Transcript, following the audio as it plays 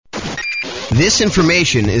This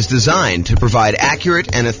information is designed to provide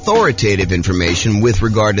accurate and authoritative information with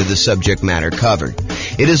regard to the subject matter covered.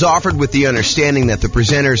 It is offered with the understanding that the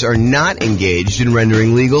presenters are not engaged in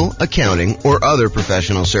rendering legal, accounting, or other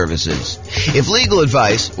professional services. If legal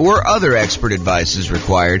advice or other expert advice is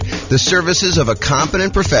required, the services of a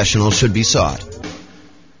competent professional should be sought.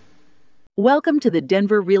 Welcome to the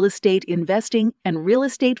Denver Real Estate Investing and Real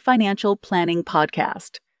Estate Financial Planning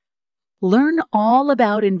Podcast. Learn all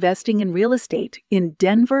about investing in real estate in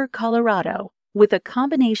Denver, Colorado, with a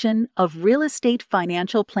combination of real estate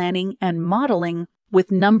financial planning and modeling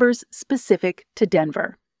with numbers specific to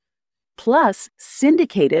Denver. Plus,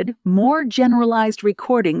 syndicated, more generalized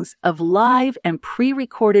recordings of live and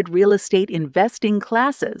pre-recorded real estate investing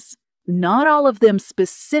classes, not all of them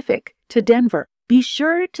specific to Denver. Be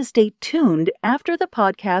sure to stay tuned after the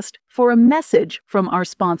podcast for a message from our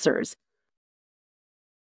sponsors.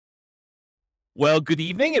 Well, good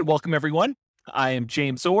evening and welcome everyone. I am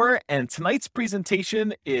James Orr, and tonight's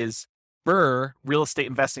presentation is BRRRR Real Estate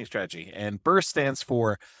Investing Strategy. And BRRRR stands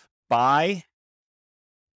for Buy,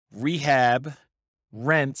 Rehab,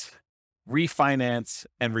 Rent, Refinance,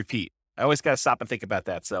 and Repeat. I always got to stop and think about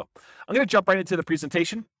that. So I'm going to jump right into the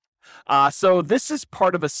presentation. So this is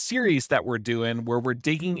part of a series that we're doing where we're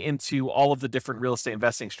digging into all of the different real estate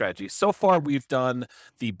investing strategies. So far, we've done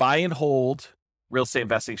the buy and hold real estate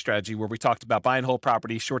investing strategy, where we talked about buy and hold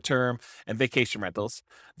property, short-term and vacation rentals.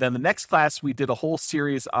 Then the next class, we did a whole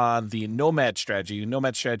series on the nomad strategy.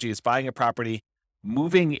 Nomad strategy is buying a property,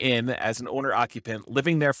 moving in as an owner-occupant,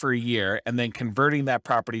 living there for a year, and then converting that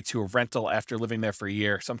property to a rental after living there for a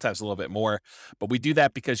year, sometimes a little bit more. But we do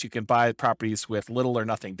that because you can buy properties with little or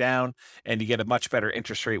nothing down, and you get a much better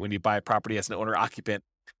interest rate when you buy a property as an owner-occupant.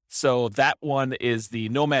 So that one is the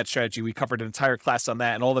nomad strategy. We covered an entire class on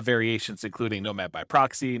that and all the variations, including nomad by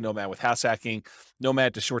proxy, nomad with house hacking,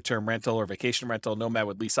 nomad to short-term rental or vacation rental, nomad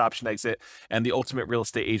with lease option exit, and the ultimate real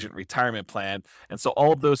estate agent retirement plan. And so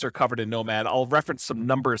all of those are covered in nomad. I'll reference some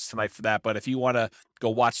numbers tonight for that, but if you want to go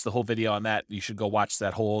watch the whole video on that, you should go watch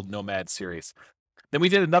that whole nomad series. Then we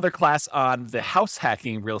did another class on the house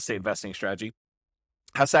hacking real estate investing strategy.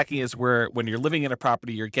 House hacking is where when you're living in a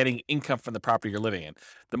property, you're getting income from the property you're living in.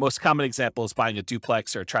 The most common example is buying a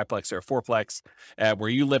duplex or a triplex or a fourplex, where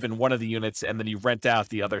you live in one of the units and then you rent out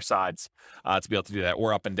the other sides to be able to do that,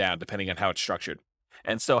 or up and down, depending on how it's structured.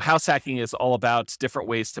 And so house hacking is all about different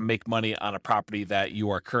ways to make money on a property that you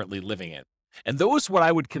are currently living in. And those what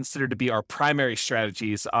I would consider to be our primary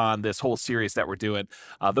strategies on this whole series that we're doing.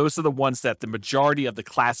 Those are the ones that the majority of the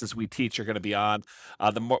classes we teach are going to be on,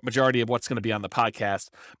 the majority of what's going to be on the podcast.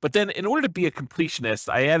 But then in order to be a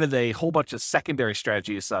completionist, I added a whole bunch of secondary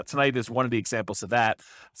strategies. Tonight is one of the examples of that.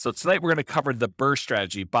 So tonight we're going to cover the BRRRR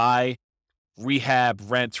strategy: buy, rehab,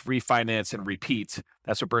 rent, refinance, and repeat.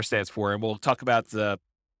 That's what BRRRR stands for. And we'll talk about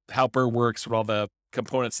how BRRRR works, what all the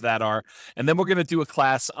components of that are. And then we're going to do a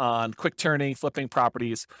class on quick turning, flipping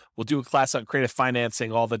properties. We'll do a class on creative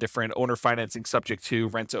financing, all the different owner financing subject to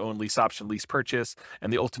rent to own, lease option, lease purchase,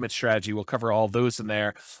 and the ultimate strategy. We'll cover all those in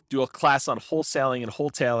there. Do a class on wholesaling and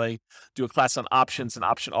wholetailing, do a class on options and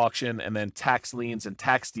option auction, and then tax liens and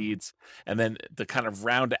tax deeds. And then to kind of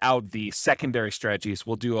round out the secondary strategies,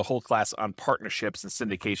 we'll do a whole class on partnerships and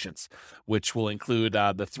syndications, which will include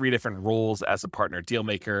the three different roles as a partner: deal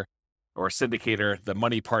maker, or syndicator, the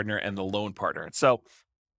money partner, and the loan partner. So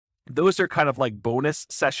those are kind of like bonus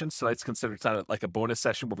sessions. So it's considered kind of like a bonus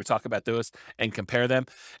session where we talk about those and compare them.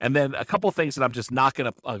 And then a couple of things that I'm just not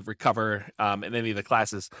going to recover in any of the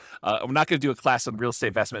classes. I'm not going to do a class on real estate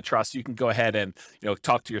investment trust. You can go ahead and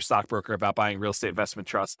talk to your stockbroker about buying real estate investment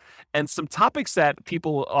trusts. And some topics that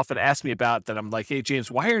people often ask me about that I'm like, hey,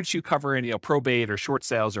 James, why aren't you covering probate or short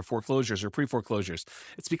sales or foreclosures or pre-foreclosures?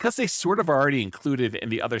 It's because they sort of are already included in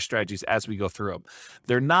the other strategies as we go through them.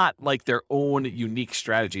 They're not like their own unique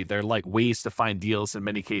strategy. They're like ways to find deals in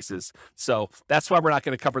many cases. So that's why we're not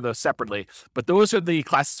going to cover those separately. But those are the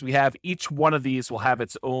classes we have. Each one of these will have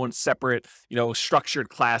its own separate, structured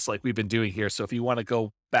class like we've been doing here. So if you want to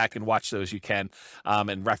go back and watch those, you can,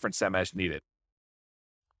 and reference them as needed.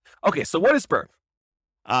 Okay, so what is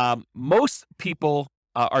BRRRR? Most people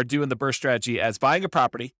are doing the BRRRR strategy as buying a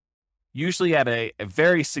property, usually at a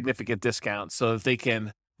very significant discount, so that they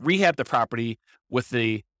can rehab the property with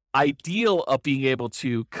the ideal of being able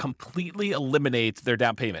to completely eliminate their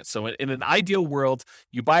down payment. So in an ideal world,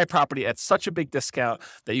 you buy a property at such a big discount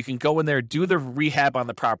that you can go in there, do the rehab on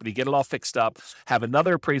the property, get it all fixed up, have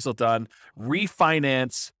another appraisal done,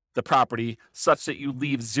 refinance the property such that you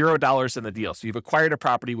leave $0 in the deal. So you've acquired a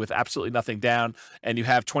property with absolutely nothing down, and you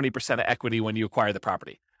have 20% of equity when you acquire the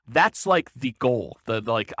property. That's like the goal, the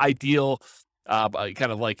like ideal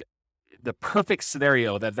kind of like the perfect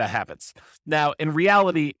scenario that happens. Now, in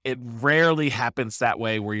reality, it rarely happens that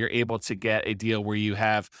way where you're able to get a deal where you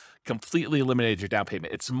have completely eliminated your down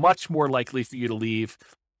payment. It's much more likely for you to leave,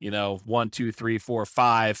 1, 2, 3, 4,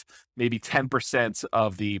 5, maybe 10%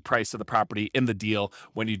 of the price of the property in the deal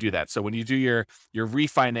when you do that. So when you do your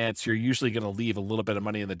refinance, you're usually going to leave a little bit of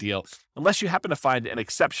money in the deal, unless you happen to find an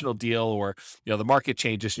exceptional deal, or the market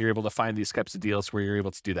changes and you're able to find these types of deals where you're able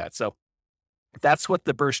to do that. So that's what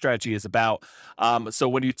the BRRRR strategy is about. So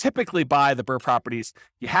when you typically buy the BRRRR properties,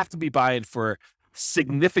 you have to be buying for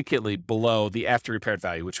significantly below the after repaired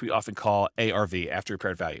value, which we often call ARV, after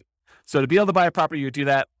repaired value. So to be able to buy a property, you do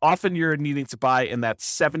that. Often you're needing to buy in that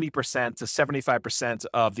 70% to 75%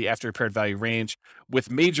 of the after repaired value range.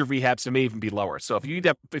 With major rehabs, it may even be lower. So if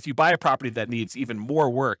you buy a property that needs even more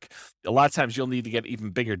work, a lot of times you'll need to get even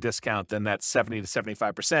bigger discount than that 70 to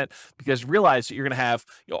 75%, because realize that you're going to have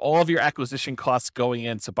all of your acquisition costs going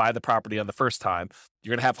in to buy the property on the first time.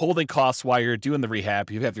 You're going to have holding costs while you're doing the rehab.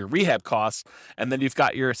 You have your rehab costs, and then you've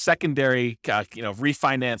got your secondary,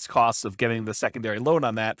 refinance costs of getting the secondary loan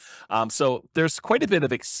on that. So there's quite a bit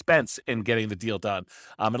of expense in getting the deal done.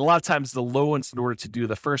 And a lot of times the loans, in order to do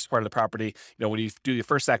the first part of the property, when you do your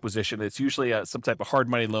first acquisition, it's usually some type of hard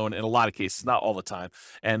money loan in a lot of cases, not all the time.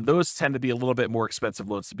 And those tend to be a little bit more expensive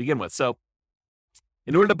loans to begin with. So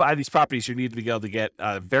in order to buy these properties, you need to be able to get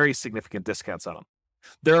very significant discounts on them.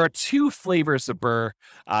 There are two flavors of BRRRR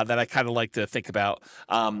that I kind of like to think about.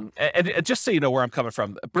 And just so you know where I'm coming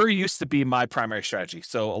from, BRRRR used to be my primary strategy.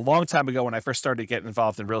 So a long time ago, when I first started getting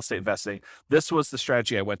involved in real estate investing, this was the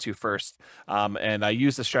strategy I went to first. And I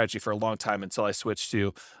used the strategy for a long time until I switched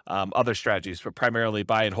to other strategies, but primarily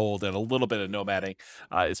buy and hold and a little bit of nomading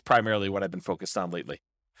is primarily what I've been focused on lately.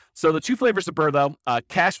 So the two flavors of BRRRR, though,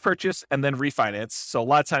 cash purchase and then refinance. So a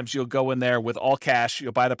lot of times you'll go in there with all cash,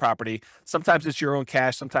 you'll buy the property. Sometimes it's your own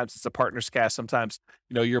cash, sometimes it's a partner's cash, sometimes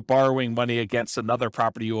you're borrowing money against another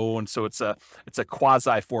property you own. So it's a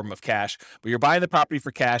quasi form of cash, but you're buying the property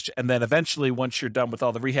for cash, and then eventually, once you're done with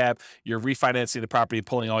all the rehab, you're refinancing the property and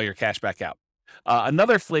pulling all your cash back out.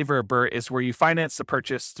 Another flavor of BRRRR is where you finance the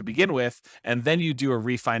purchase to begin with, and then you do a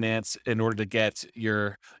refinance in order to get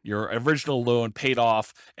your original loan paid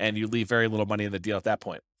off, and you leave very little money in the deal at that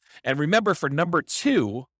point. And remember, for number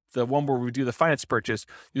two, the one where we do the finance purchase,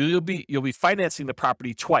 you'll be financing the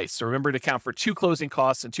property twice. So remember to account for 2 closing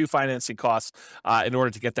costs and 2 financing costs in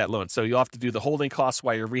order to get that loan. So you'll have to do the holding costs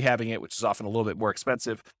while you're rehabbing it, which is often a little bit more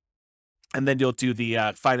expensive. And then you'll do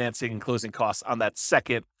the financing and closing costs on that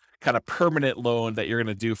second kind of permanent loan that you're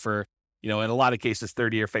going to do for, in a lot of cases,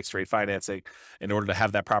 30-year fixed rate financing in order to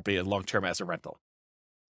have that property long-term as a rental.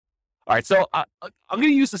 All right, so I'm going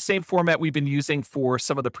to use the same format we've been using for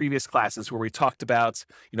some of the previous classes where we talked about,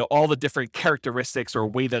 all the different characteristics or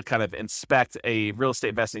way to kind of inspect a real estate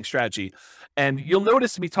investing strategy. And you'll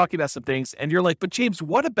notice me talking about some things, and you're like, but James,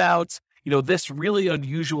 what about this really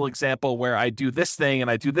unusual example where I do this thing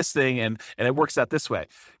and I do this thing and it works out this way?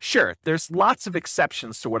 Sure, there's lots of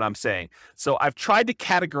exceptions to what I'm saying. So I've tried to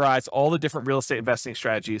categorize all the different real estate investing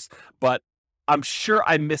strategies, but I'm sure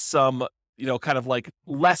I missed some, kind of like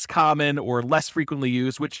less common or less frequently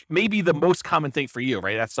used, which may be the most common thing for you,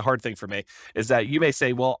 right? That's the hard thing for me, is that you may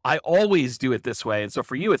say, well, I always do it this way. And so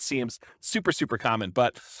for you, it seems super, super common.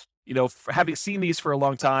 But having seen these for a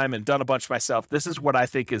long time and done a bunch myself, this is what I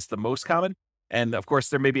think is the most common. And of course,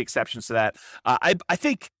 there may be exceptions to that. I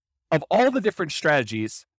think of all the different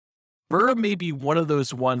strategies, BRRRR may be one of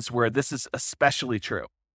those ones where this is especially true,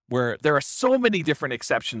 where there are so many different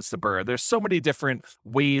exceptions to BRRRR. There's so many different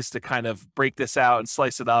ways to kind of break this out and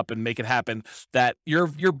slice it up and make it happen that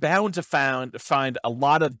you're bound to find a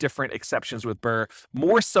lot of different exceptions with BRRRR,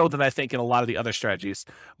 more so than I think in a lot of the other strategies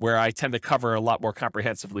where I tend to cover a lot more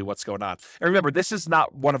comprehensively what's going on. And remember, this is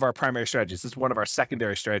not one of our primary strategies. This is one of our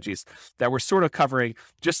secondary strategies that we're sort of covering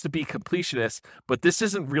just to be completionist, but this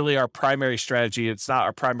isn't really our primary strategy. It's not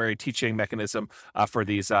our primary teaching mechanism for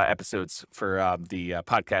these episodes for the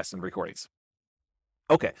podcast and recordings.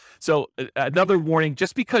 Okay, so another warning,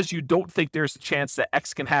 just because you don't think there's a chance that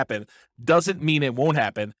X can happen doesn't mean it won't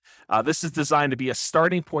happen. This is designed to be a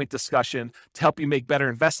starting point discussion to help you make better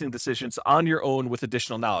investing decisions on your own with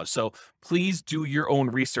additional knowledge. So please do your own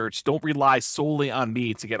research. Don't rely solely on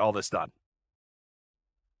me to get all this done.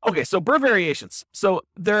 Okay, so BRRRR variations. So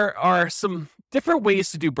there are some different ways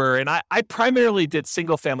to do BRRRR, and I primarily did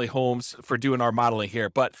single-family homes for doing our modeling here,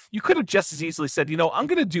 but you could have just as easily said, I'm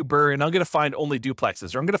going to do BRRRR, and I'm going to find only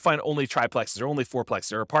duplexes, or I'm going to find only triplexes, or only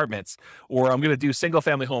fourplexes, or apartments, or I'm going to do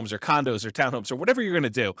single-family homes, or condos, or townhomes, or whatever you're going to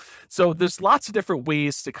do. So there's lots of different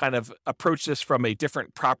ways to kind of approach this from a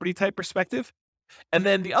different property type perspective. And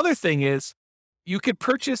then the other thing is, you could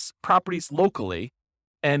purchase properties locally.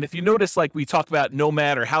 And if you notice, like we talk about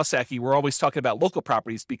nomad or house hacking, we're always talking about local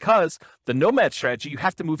properties because the nomad strategy, you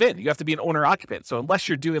have to move in. You have to be an owner occupant. So unless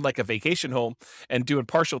you're doing like a vacation home and doing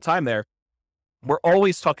partial time there, we're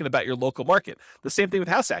always talking about your local market. The same thing with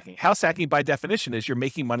house hacking. House hacking, by definition, is you're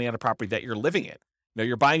making money on a property that you're living in.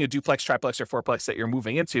 You're buying a duplex, triplex, or fourplex that you're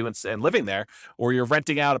moving into and living there, or you're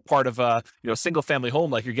renting out a part of a single family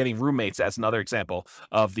home, like you're getting roommates, as another example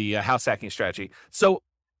of the house hacking strategy. So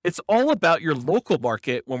it's all about your local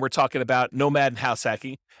market when we're talking about nomad and house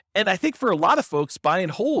hacking. And I think for a lot of folks, buy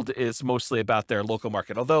and hold is mostly about their local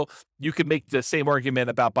market. Although you could make the same argument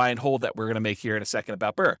about buy and hold that we're going to make here in a second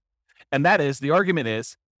about BRRRR. And that is, the argument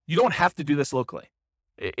is, you don't have to do this locally.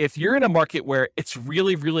 If you're in a market where it's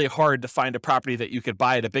really, really hard to find a property that you could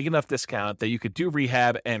buy at a big enough discount that you could do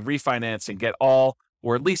rehab and refinance and get all,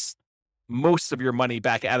 or at least most of your money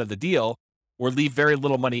back out of the deal, or leave very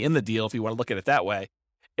little money in the deal, if you want to look at it that way.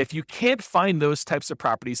 If you can't find those types of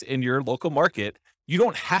properties in your local market, you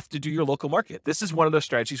don't have to do your local market. This is one of those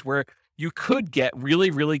strategies where you could get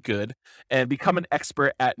really, really good and become an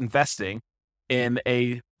expert at investing in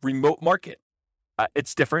a remote market.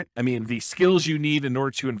 It's different. I mean, the skills you need in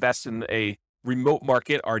order to invest in a remote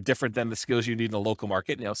market are different than the skills you need in a local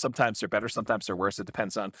market. Sometimes they're better, sometimes they're worse. It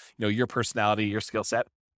depends on, your personality, your skill set.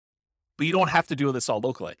 But you don't have to do this all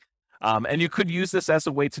locally. And you could use this as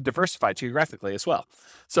a way to diversify geographically as well.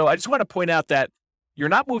 So I just want to point out that you're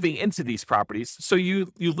not moving into these properties. So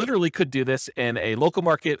you literally could do this in a local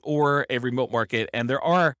market or a remote market. And there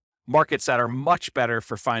are markets that are much better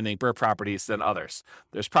for finding BRRRR properties than others.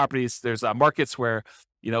 There's markets where,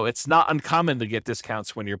 it's not uncommon to get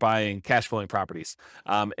discounts when you're buying cash flowing properties.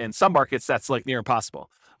 In some markets, that's like near impossible.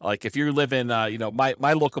 Like if you live in,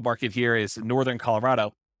 my local market here is northern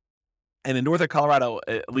Colorado. And in northern Colorado,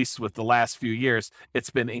 at least with the last few years,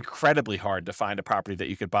 it's been incredibly hard to find a property that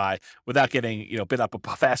you could buy without getting, bid up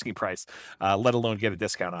above asking price, let alone get a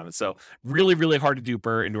discount on it. So really, really hard to do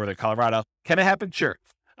BRRRR in northern Colorado. Can it happen? Sure.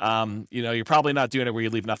 You're probably not doing it where you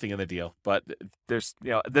leave nothing in the deal, but there's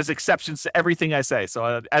exceptions to everything I say.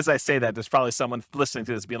 So as I say that, there's probably someone listening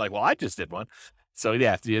to this being like, well, I just did one. So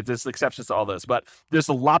yeah, there's exceptions to all those, but there's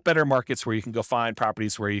a lot better markets where you can go find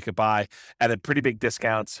properties where you could buy at a pretty big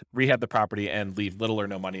discount, rehab the property, and leave little or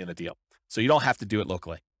no money in the deal. So you don't have to do it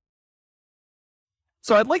locally.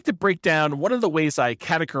 So I'd like to break down one of the ways I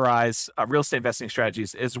categorize real estate investing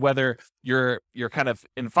strategies is whether you're kind of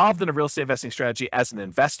involved in a real estate investing strategy as an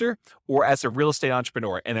investor or as a real estate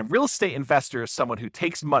entrepreneur. And a real estate investor is someone who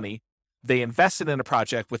takes money, they invest it in a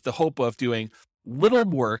project with the hope of doing little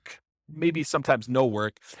work, maybe sometimes no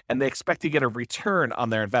work, and they expect to get a return on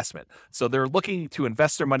their investment. So they're looking to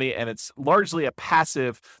invest their money, and it's largely a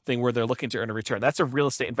passive thing where they're looking to earn a return. That's a real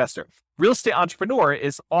estate investor. Real estate entrepreneur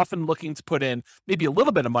is often looking to put in maybe a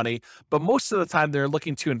little bit of money, but most of the time they're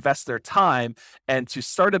looking to invest their time and to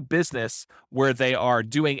start a business where they are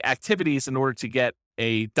doing activities in order to get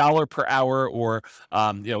a dollar per hour or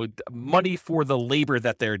money for the labor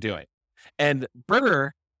that they're doing. And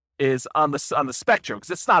BRRRR is on the spectrum,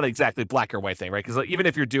 because it's not exactly black or white thing, right? Because even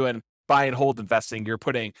if you're doing buy and hold investing, you're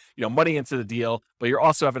putting money into the deal, but you're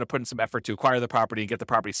also having to put in some effort to acquire the property and get the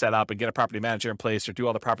property set up and get a property manager in place or do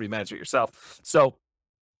all the property management yourself. So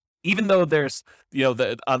even though there's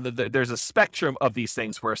there's a spectrum of these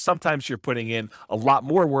things where sometimes you're putting in a lot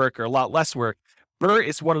more work or a lot less work, BRRRR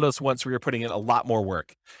is one of those ones where you're putting in a lot more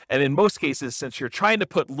work. And in most cases, since you're trying to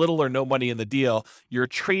put little or no money in the deal, you're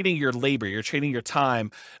trading your labor, you're trading your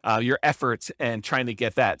time, your effort, and trying to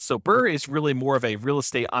get that. So BRRRR is really more of a real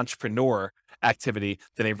estate entrepreneur activity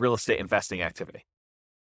than a real estate investing activity.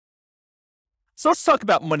 So let's talk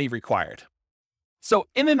about money required. So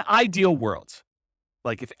in an ideal world,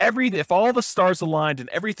 like if all the stars aligned and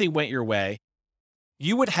everything went your way,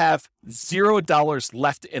 you would have $0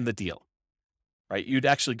 left in the deal. Right? You'd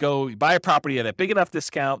actually go buy a property at a big enough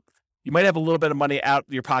discount. You might have a little bit of money out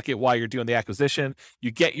of your pocket while you're doing the acquisition.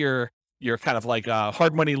 You get your kind of like a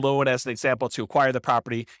hard money loan, as an example, to acquire the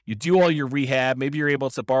property. You do all your rehab. Maybe you're able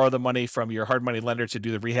to borrow the money from your hard money lender to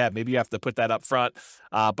do the rehab. Maybe you have to put that up front.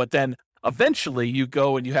 But then eventually you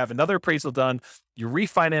go and you have another appraisal done. You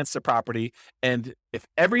refinance the property. And if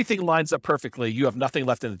everything lines up perfectly, you have nothing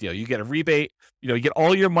left in the deal. You get a rebate. You get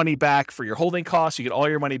all your money back for your holding costs. You get all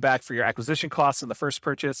your money back for your acquisition costs in the first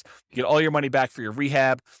purchase. You get all your money back for your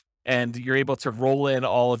rehab. And you're able to roll in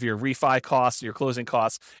all of your refi costs, your closing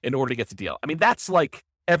costs in order to get the deal. I mean, that's like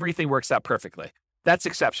everything works out perfectly. That's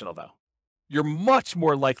exceptional, though. You're much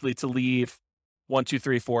more likely to leave 1, 2,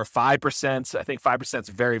 3, 4, 5%. I think 5% is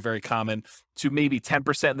very, very common, to maybe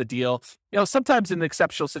 10% in the deal. Sometimes in an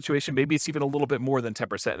exceptional situation, maybe it's even a little bit more than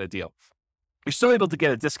 10% in a deal. You're still able to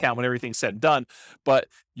get a discount when everything's said and done, but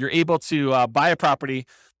you're able to buy a property,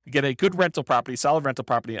 get a good rental property, solid rental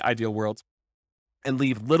property in ideal world, and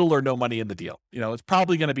leave little or no money in the deal. It's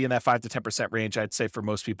probably going to be in that 5 to 10% range, I'd say, for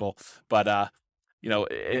most people. But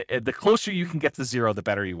the closer you can get to zero, the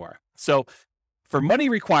better you are. So for money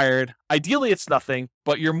required, ideally it's nothing,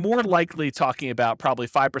 but you're more likely talking about probably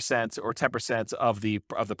 5% or 10% of the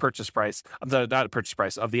purchase price, not the purchase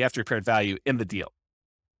price, of the after repaired value in the deal.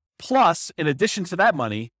 Plus, in addition to that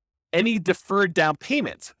money, any deferred down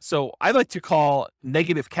payment. So I like to call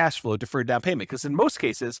negative cash flow deferred down payment, because in most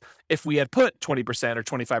cases, if we had put 20% or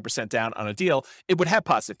 25% down on a deal, it would have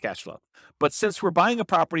positive cash flow. But since we're buying a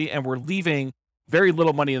property and we're leaving very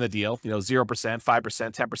little money in the deal, 0%,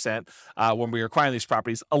 5%, 10%, when we're acquiring these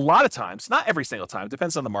properties, a lot of times, not every single time,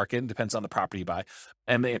 depends on the market and depends on the property you buy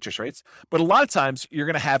and the interest rates, but a lot of times you're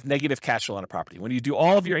going to have negative cash flow on a property. When you do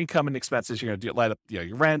all of your income and expenses, you're going to light up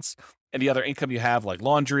your rents, any other income you have, like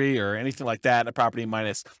laundry or anything like that in a property,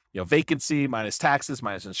 minus vacancy, minus taxes,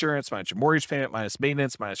 minus insurance, minus your mortgage payment, minus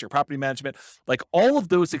maintenance, minus your property management, like all of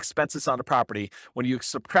those expenses on a property, when you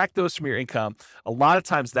subtract those from your income, a lot of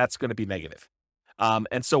times that's going to be negative.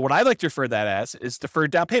 And so what I like to refer to that as is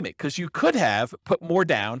deferred down payment, because you could have put more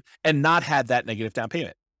down and not had that negative down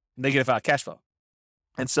payment, negative cash flow.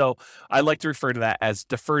 And so I like to refer to that as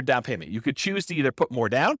deferred down payment. You could choose to either put more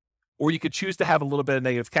down, or you could choose to have a little bit of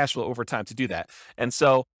negative cash flow over time to do that. And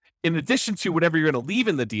so in addition to whatever you're going to leave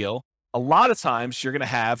in the deal, a lot of times you're going to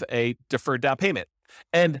have a deferred down payment.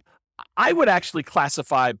 And I would actually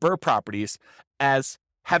classify BRRRR properties as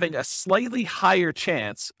having a slightly higher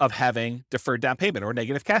chance of having deferred down payment or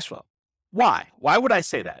negative cash flow. Why? Why would I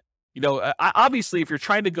say that? Obviously, if you're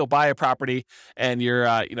trying to go buy a property and you're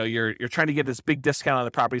trying to get this big discount on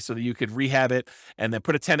the property so that you could rehab it and then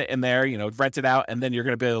put a tenant in there, rent it out, and then you're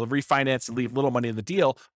going to be able to refinance and leave little money in the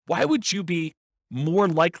deal, why would you be more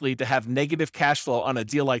likely to have negative cash flow on a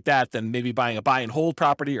deal like that than maybe buying a buy and hold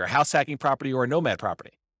property or a house hacking property or a nomad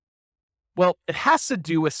property? Well, it has to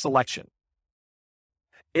do with selection.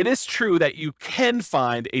 It is true that you can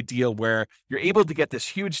find a deal where you're able to get this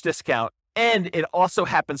huge discount and it also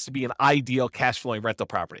happens to be an ideal cash flowing rental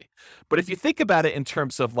property. But if you think about it in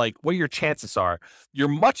terms of like what your chances are, you're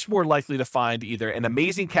much more likely to find either an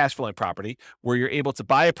amazing cash flowing property where you're able to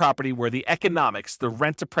buy a property where the economics, the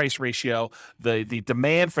rent to price ratio, the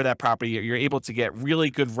demand for that property, you're able to get really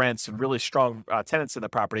good rents and really strong tenants in the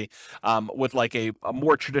property, with like a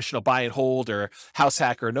more traditional buy and hold or house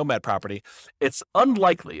hack or nomad property. It's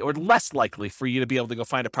unlikely or less likely for you to be able to go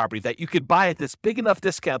find a property that you could buy at this big enough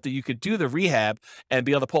discount that you could do the rehab and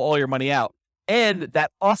be able to pull all your money out. And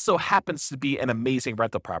that also happens to be an amazing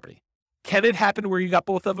rental property. Can it happen where you got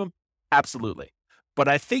both of them? Absolutely. But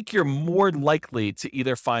I think you're more likely to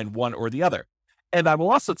either find one or the other. And I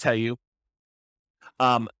will also tell you,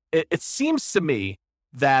 it seems to me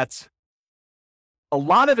that a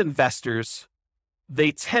lot of investors,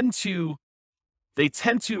 they tend to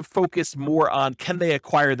focus more on can they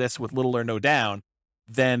acquire this with little or no down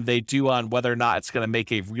than they do on whether or not it's going to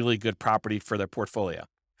make a really good property for their portfolio.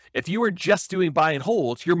 If you are just doing buy and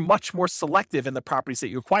hold, you're much more selective in the properties that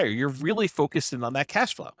you acquire. You're really focused in on that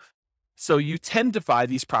cash flow. So you tend to buy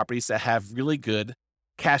these properties that have really good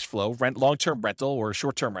cash flow, long-term rental or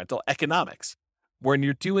short-term rental economics. When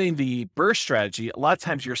you're doing the BRRRR strategy, a lot of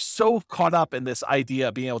times you're so caught up in this idea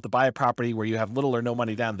of being able to buy a property where you have little or no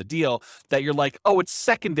money down the deal that you're like, oh, it's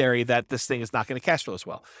secondary that this thing is not going to cash flow as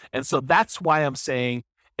well. And so that's why I'm saying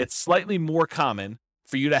it's slightly more common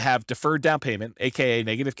for you to have deferred down payment, aka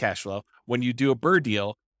negative cash flow, when you do a BRRRR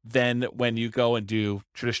deal than when you go and do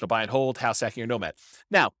traditional buy and hold, house hacking, or nomad.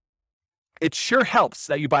 Now, it sure helps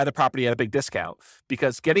that you buy the property at a big discount,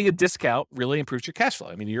 because getting a discount really improves your cash flow.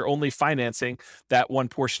 I mean, you're only financing that one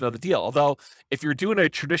portion of the deal. Although if you're doing a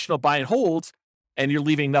traditional buy and hold and you're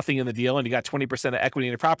leaving nothing in the deal and you got 20% of equity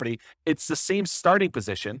in your property, it's the same starting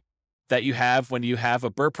position that you have when you have a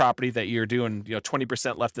BRRRR property that you're doing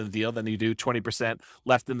 20% left in the deal, then you do 20%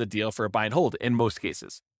 left in the deal for a buy and hold in most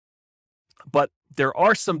cases. But there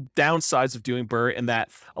are some downsides of doing BRRRR in that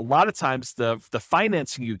a lot of times the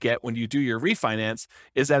financing you get when you do your refinance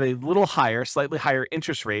is at a little higher, slightly higher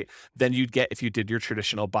interest rate than you'd get if you did your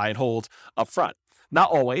traditional buy and hold up front. Not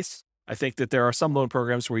always. I think that there are some loan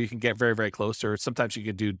programs where you can get very, very close, or sometimes you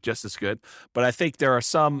can do just as good. But I think there are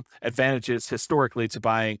some advantages historically to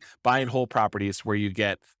buying buy and hold properties where you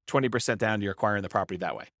get 20% down, you're acquiring the property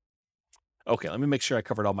that way. Okay, let me make sure I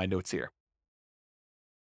covered all my notes here.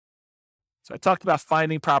 So I talked about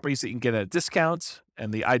finding properties that you can get at a discount,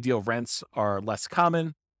 and the ideal rents are less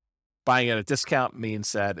common. Buying at a discount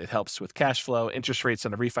means that it helps with cash flow. Interest rates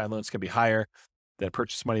on the refi loans can be higher. than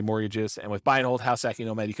purchase money mortgages. And with buy and hold, house hacking,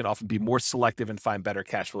 nomad, you can often be more selective and find better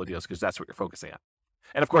cash flow deals because that's what you're focusing on.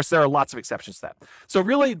 And of course, there are lots of exceptions to that. So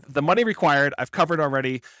really, the money required, I've covered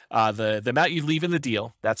already. The amount you leave in the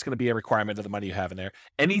deal, that's going to be a requirement of the money you have in there.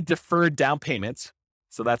 Any deferred down payments,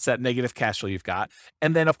 so that's that negative cash flow you've got.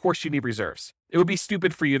 And then, of course, you need reserves. It would be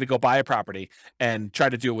stupid for you to go buy a property and try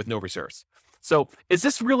to do it with no reserves. So is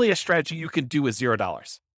this really a strategy you can do with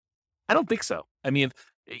 $0? I don't think so. I mean,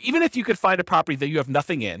 even if you could find a property that you have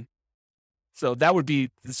nothing in, so that would be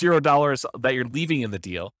 $0 that you're leaving in the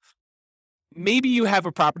deal. Maybe you have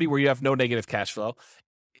a property where you have no negative cash flow,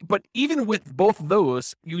 but even with both of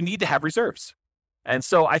those, you need to have reserves. And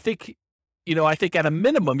so I think at a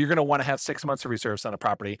minimum, you're going to want to have 6 months of reserves on a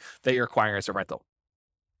property that you're acquiring as a rental.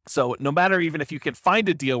 So no matter even if you can find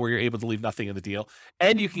a deal where you're able to leave nothing in the deal,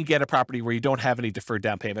 and you can get a property where you don't have any deferred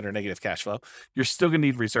down payment or negative cash flow, you're still going to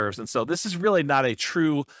need reserves. And so this is really not a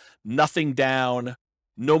true nothing down,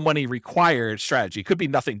 no money required strategy. It could be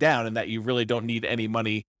nothing down in that you really don't need any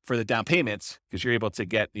money for the down payments because you're able to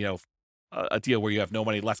get, a deal where you have no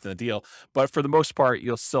money left in the deal. But for the most part,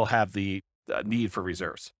 you'll still have the need for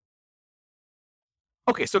reserves.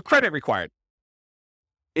 Okay, so credit required.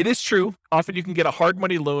 It is true. Often you can get a hard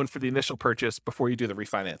money loan for the initial purchase before you do the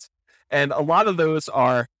refinance. And a lot of those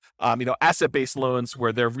are, asset-based loans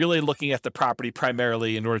where they're really looking at the property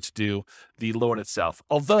primarily in order to do the loan itself.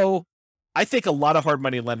 Although I think a lot of hard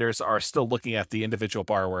money lenders are still looking at the individual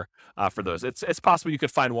borrower for those. It's possible you could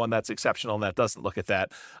find one that's exceptional and that doesn't look at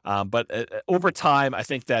that. But over time, I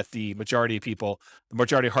think that the majority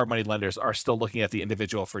of hard money lenders are still looking at the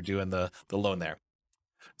individual for doing the loan there.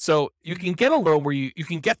 So you can get a loan where you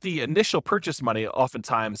can get the initial purchase money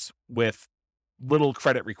oftentimes with little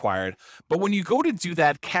credit required. But when you go to do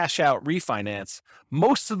that cash out refinance,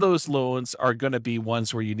 most of those loans are going to be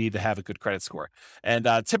ones where you need to have a good credit score. And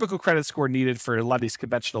typical credit score needed for a lot of these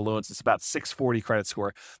conventional loans is about 640 credit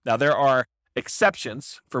score. Now, there are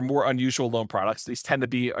exceptions for more unusual loan products. These tend to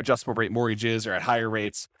be adjustable rate mortgages or at higher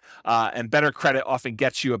rates, and better credit often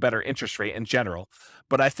gets you a better interest rate in general.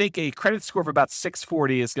 But I think a credit score of about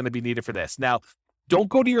 640 is going to be needed for this. Now, don't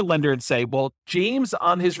go to your lender and say, well, James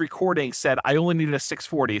on his recording said I only needed a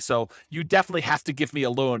 640, so you definitely have to give me a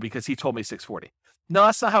loan because he told me 640. No,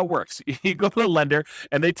 that's not how it works. You go to the lender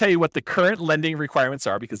and they tell you what the current lending requirements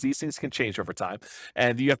are because these things can change over time.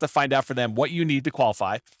 And you have to find out for them what you need to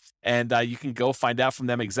qualify. And you can go find out from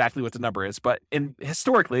them exactly what the number is. But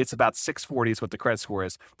historically, it's about 640 is what the credit score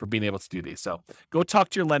is for being able to do these. So go talk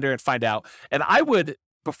to your lender and find out. And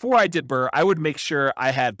before I did BRRRR, I would make sure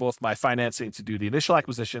I had both my financing to do the initial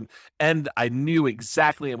acquisition and I knew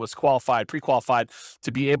exactly and was pre-qualified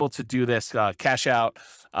to be able to do this cash out,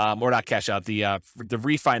 or not cash out, the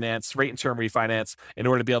refinance, rate and term refinance in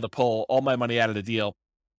order to be able to pull all my money out of the deal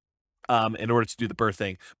in order to do the BRRRR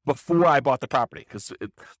thing before I bought the property. Because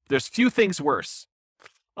there's few things worse.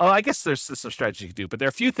 I guess there's some strategy you can do, but there are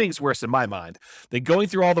a few things worse in my mind than going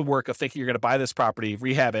through all the work of thinking you're going to buy this property,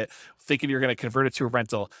 rehab it, thinking you're going to convert it to a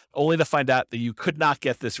rental, only to find out that you could not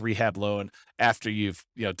get this rehab loan after you've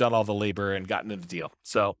done all the labor and gotten in the deal.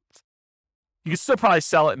 So you can still probably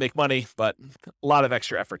sell it and make money, but a lot of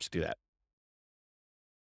extra effort to do that.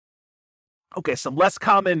 Okay, some less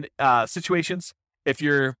common situations. If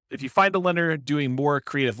you find a lender doing more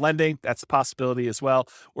creative lending, that's a possibility as well.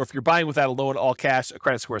 Or if you're buying without a loan, all cash, a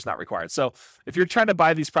credit score is not required. So if you're trying to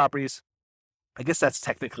buy these properties, I guess that's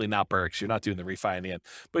technically not BRRRR because you're not doing the refi in the end.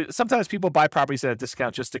 But sometimes people buy properties at a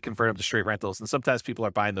discount just to convert them to straight rentals. And sometimes people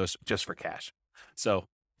are buying those just for cash. So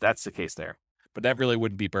that's the case there. But that really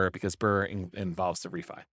wouldn't be BRRRR because BRRRR involves the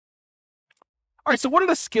refi. All right, so what are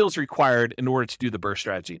the skills required in order to do the BRRRR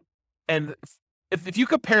strategy? And if you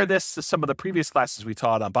compare this to some of the previous classes we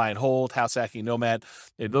taught on buy and hold, house hacking, nomad,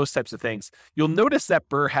 those types of things, you'll notice that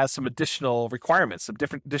BRRRR has some additional requirements, some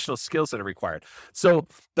different additional skills that are required. So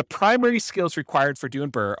the primary skills required for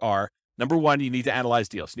doing BRRRR are, number one, you need to analyze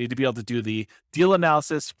deals. You need to be able to do the deal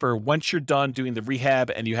analysis for once you're done doing the rehab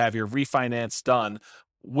and you have your refinance done,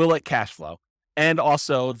 will it cash flow? And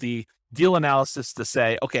also the deal analysis to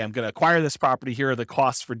say, okay, I'm going to acquire this property. Here are the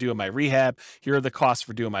costs for doing my rehab. Here are the costs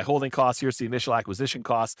for doing my holding costs. Here's the initial acquisition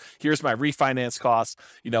costs. Here's my refinance costs,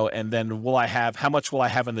 and then how much will I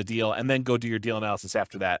have in the deal? And then go do your deal analysis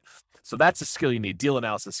after that. So that's a skill you need, deal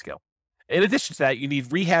analysis skill. In addition to that, you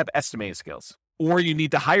need rehab estimating skills, or you need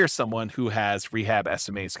to hire someone who has rehab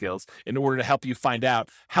estimating skills in order to help you find out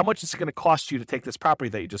how much it's going to cost you to take this property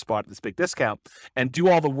that you just bought at this big discount and do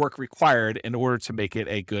all the work required in order to make it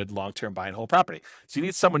a good long-term buy and hold property. So you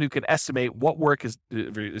need someone who can estimate what work is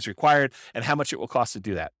required and how much it will cost to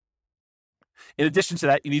do that. In addition to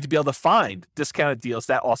that, you need to be able to find discounted deals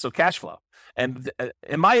that also cash flow. And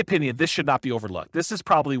in my opinion, this should not be overlooked. This is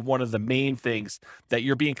probably one of the main things that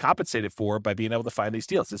you're being compensated for by being able to find these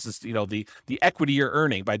deals. This is, the equity you're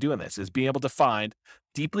earning by doing this is being able to find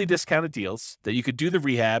deeply discounted deals that you could do the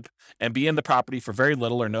rehab and be in the property for very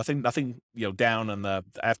little or nothing, down on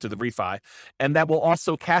after the refi. And that will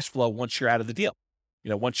also cash flow once you're out of the deal,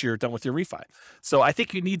 once you're done with your refi. So I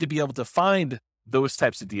think you need to be able to find those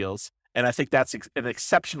types of deals. And I think that's an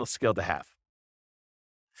exceptional skill to have.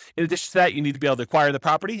 In addition to that, you need to be able to acquire the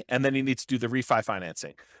property, and then you need to do the refi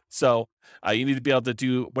financing. So you need to be able to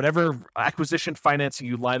do whatever acquisition financing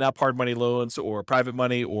you line up, hard money loans or private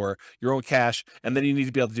money or your own cash, and then you need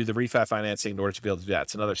to be able to do the refi financing in order to be able to do that.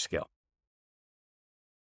 It's another skill.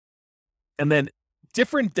 And then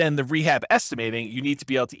different than the rehab estimating, you need to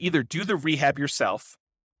be able to either do the rehab yourself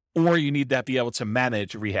or you need to be able to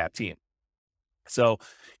manage a rehab team. So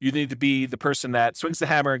you need to be the person that swings the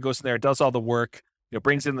hammer and goes in there, does all the work,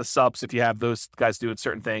 brings in the subs if you have those guys doing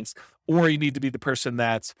certain things, or you need to be the person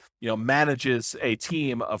that, manages a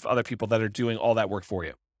team of other people that are doing all that work for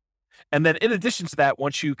you. And then in addition to that,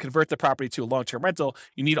 once you convert the property to a long-term rental,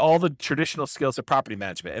 you need all the traditional skills of property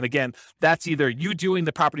management. And again, that's either you doing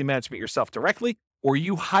the property management yourself directly or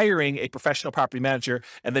you hiring a professional property manager,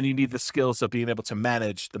 and then you need the skills of being able to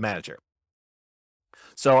manage the manager.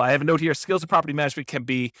 So I have a note here, skills of property management can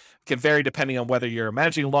vary depending on whether you're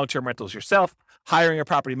managing long-term rentals yourself, hiring a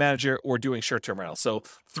property manager, or doing short-term rentals. So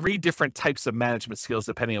 3 different types of management skills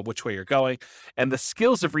depending on which way you're going. And the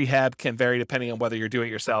skills of rehab can vary depending on whether you're doing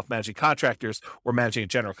it yourself, managing contractors, or managing a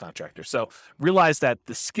general contractor. So realize that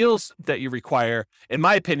the skills that you require, in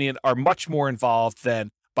my opinion, are much more involved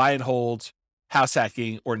than buy and hold, house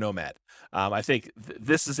hacking, or nomad. I think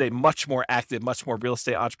this is a much more active, much more real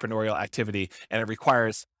estate entrepreneurial activity, and it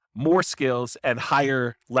requires more skills and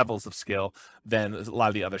higher levels of skill than a lot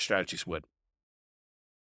of the other strategies would.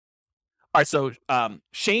 All right, so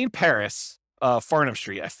Shane Paris, Farnham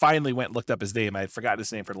Street, I finally went and looked up his name. I had forgotten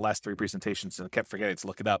his name for the last 3 presentations and kept forgetting to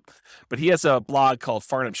look it up. But he has a blog called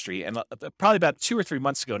Farnham Street, and probably about 2 or 3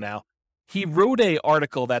 months ago now, he wrote an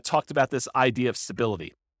article that talked about this idea of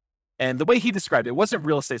stability. And the way he described it wasn't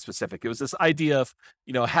real estate specific. It was this idea of,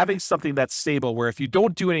 having something that's stable where if you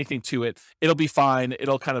don't do anything to it, it'll be fine.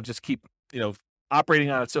 It'll kind of just keep, operating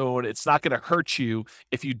on its own. It's not going to hurt you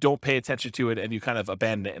if you don't pay attention to it and you kind of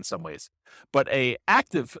abandon it in some ways. But a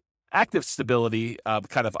active stability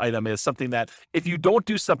kind of item is something that if you don't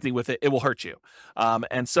do something with it, it will hurt you.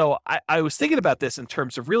 And so I was thinking about this in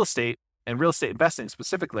terms of real estate and real estate investing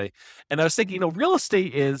specifically. And I was thinking, real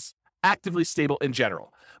estate is actively stable in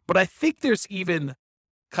general. But I think there's even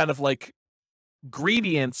kind of like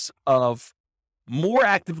gradients of more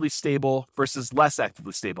actively stable versus less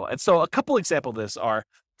actively stable. And so a couple examples of this are,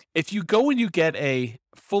 if you go and you get a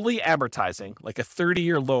fully amortizing, like a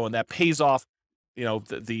 30-year loan that pays off,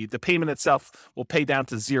 the payment itself will pay down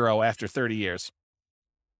to 0 after 30 years.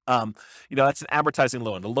 That's an amortizing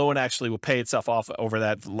loan. The loan actually will pay itself off over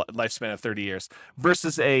that lifespan of 30 years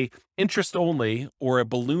versus a interest only or a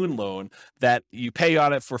balloon loan that you pay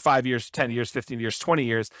on it for 5 years, 10 years, 15 years, 20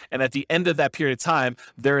 years. And at the end of that period of time,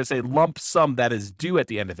 there is a lump sum that is due at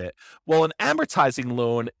the end of it. Well, an amortizing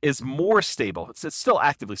loan is more stable. It's still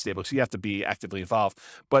actively stable, so you have to be actively involved,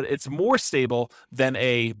 but it's more stable than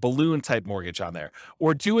a balloon type mortgage on there.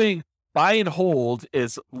 Or doing buy and hold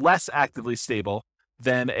is less actively stable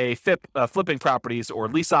than a flipping properties or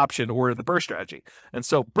lease option or the BRRRR strategy. And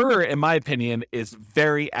so BRRRR, in my opinion, is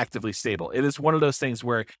very actively stable. It is one of those things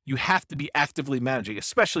where you have to be actively managing,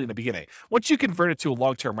 especially in the beginning. Once you convert it to a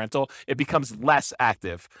long-term rental, it becomes less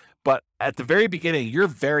active. But at the very beginning, you're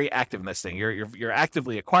very active in this thing. You're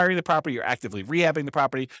actively acquiring the property, you're actively rehabbing the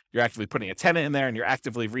property, you're actively putting a tenant in there, and you're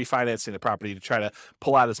actively refinancing the property to try to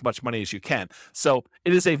pull out as much money as you can. So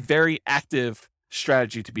it is a very active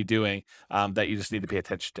strategy to be doing that you just need to pay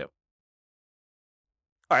attention to.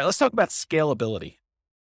 All right, let's talk about scalability.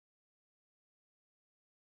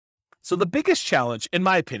 So the biggest challenge, in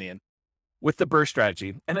my opinion, with the BRRRR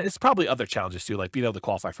strategy, and it's probably other challenges too, like being able to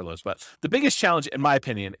qualify for loans, but the biggest challenge, in my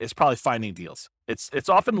opinion, is probably finding deals. It's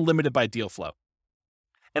often limited by deal flow.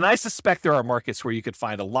 And I suspect there are markets where you could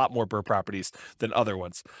find a lot more BRRRR properties than other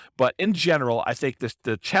ones. But in general, I think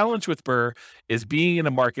the challenge with BRRRR is being in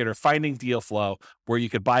a market or finding deal flow where you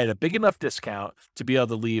could buy at a big enough discount to be able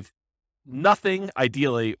to leave nothing,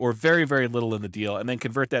 ideally, or very, very little in the deal, and then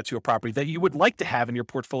convert that to a property that you would like to have in your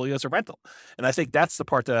portfolio as a rental. And I think that's the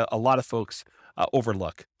part that a lot of folks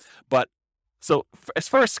overlook. But So as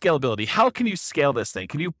far as scalability, how can you scale this thing?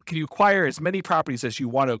 Can you acquire as many properties as you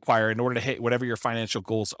want to acquire in order to hit whatever your financial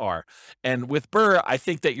goals are? And with BRRRR, I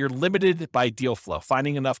think that you're limited by deal flow,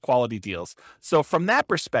 finding enough quality deals. So from that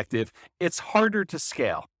perspective, it's harder to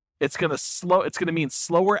scale. It's going to mean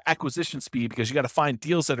slower acquisition speed because you got to find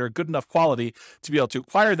deals that are good enough quality to be able to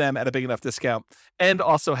acquire them at a big enough discount and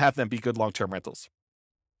also have them be good long-term rentals.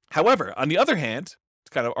 However, on the other hand,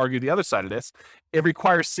 to kind of argue the other side of this, it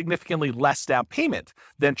requires significantly less down payment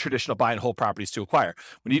than traditional buy and hold properties to acquire.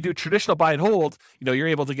 When you do traditional buy and hold, you're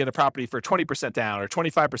able to get a property for 20% down or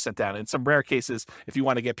 25% down. In some rare cases, if you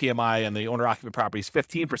want to get PMI and the owner occupant properties,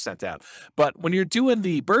 15% down. But when you're doing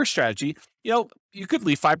the BRRRR strategy, you could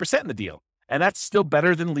leave 5% in the deal. And that's still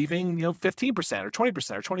better than leaving, 15% or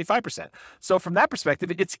 20% or 25%. So from that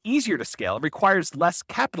perspective, it's easier to scale. It requires less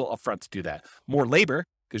capital upfront to do that. More labor,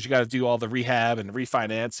 because you got to do all the rehab and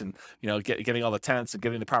refinance and, getting all the tenants and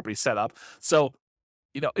getting the property set up. So,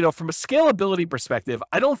 from a scalability perspective,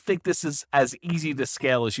 I don't think this is as easy to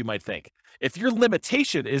scale as you might think. If your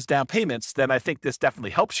limitation is down payments, then I think this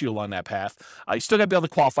definitely helps you along that path. You still got to be able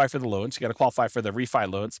to qualify for the loans. You got to qualify for the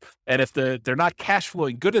refi loans. And if they're not cash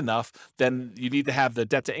flowing good enough, then you need to have the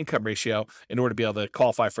debt to income ratio in order to be able to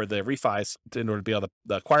qualify for the refis, in order to be able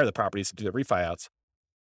to acquire the properties and do the refi outs.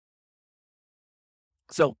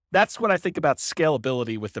 So that's what I think about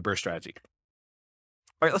scalability with the BRRRR strategy.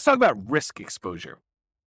 All right, let's talk about risk exposure.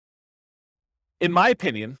 In my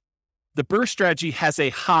opinion, the BRRRR strategy has a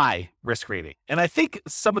high risk rating. And I think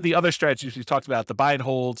some of the other strategies we talked about, the buy and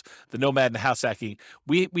hold, the nomad and the house hacking,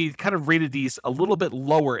 we kind of rated these a little bit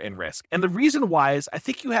lower in risk. And the reason why is I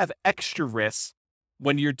think you have extra risks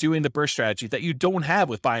when you're doing the BRRRR strategy that you don't have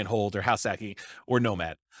with buy and hold or house hacking or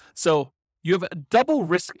nomad. So you have a double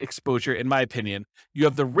risk exposure, in my opinion. You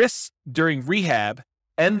have the risks during rehab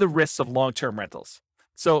and the risks of long-term rentals.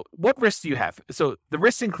 So what risks do you have? So the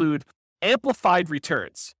risks include amplified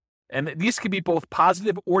returns, and these can be both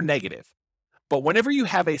positive or negative. But whenever you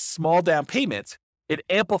have a small down payment, it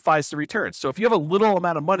amplifies the returns. So if you have a little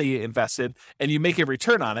amount of money invested and you make a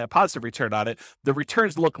return on it, a positive return on it, the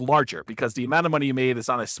returns look larger because the amount of money you made is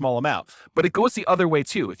on a small amount. But it goes the other way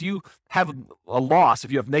too. If you have a loss,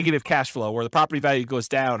 if you have negative cash flow or the property value goes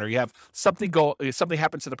down or you have something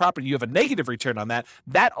happens to the property, you have a negative return on that,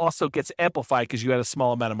 that also gets amplified because you had a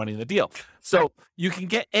small amount of money in the deal. So you can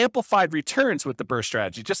get amplified returns with the BRRRR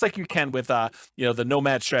strategy, just like you can with the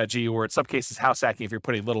nomad strategy, or in some cases house hacking if you're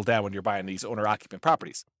putting little down when you're buying these owner occupant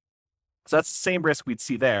properties. So that's the same risk we'd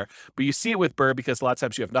see there, but you see it with BRRRR because a lot of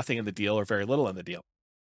times you have nothing in the deal or very little in the deal.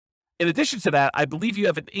 In addition to that, I believe you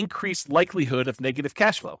have an increased likelihood of negative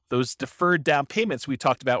cash flow, those deferred down payments we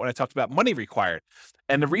talked about when I talked about money required.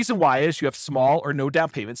 And the reason why is you have small or no down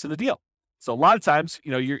payments in the deal. So a lot of times,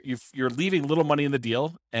 you're leaving little money in the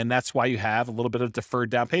deal, and that's why you have a little bit of deferred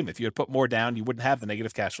down payment. If you had put more down, you wouldn't have the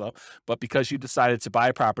negative cash flow. But because you decided to buy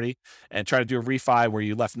a property and try to do a refi where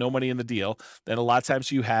you left no money in the deal, then a lot of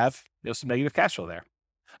times you have some negative cash flow there.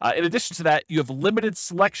 In addition to that, you have limited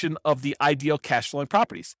selection of the ideal cash flowing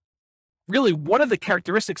properties. Really, one of the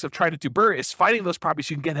characteristics of trying to do BRRRR is finding those properties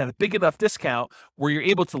you can get at a big enough discount where you're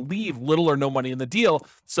able to leave little or no money in the deal.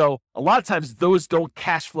 So a lot of times those don't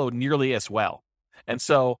cash flow nearly as well. And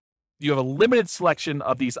so you have a limited selection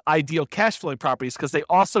of these ideal cash flowing properties because they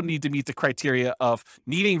also need to meet the criteria of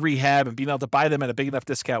needing rehab and being able to buy them at a big enough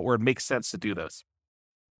discount where it makes sense to do those.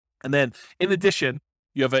 And then in addition,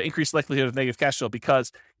 you have an increased likelihood of negative cash flow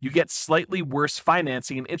because you get slightly worse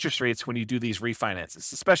financing and interest rates when you do these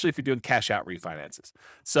refinances, especially if you're doing cash out refinances.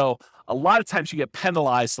 So a lot of times you get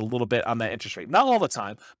penalized a little bit on that interest rate. Not all the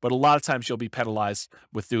time, but a lot of times you'll be penalized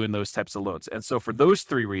with doing those types of loans. And so for those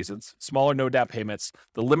three reasons, smaller no down payments,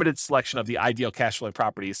 the limited selection of the ideal cash flowing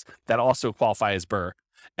properties that also qualify as BRRRR,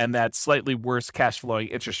 and that slightly worse cash flowing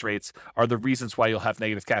interest rates are the reasons why you'll have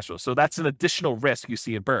negative cash flow. So that's an additional risk you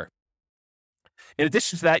see in BRRRR. In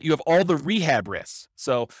addition to that, you have all the rehab risks.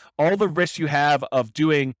 So all the risks you have of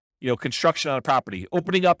doing construction on a property,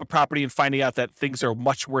 opening up a property and finding out that things are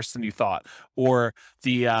much worse than you thought, or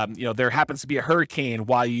there happens to be a hurricane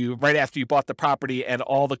right after you bought the property and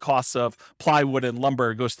all the costs of plywood and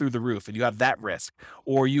lumber goes through the roof and you have that risk,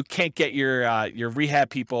 or you can't get your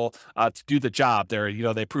rehab people to do the job.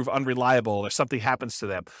 They prove unreliable or something happens to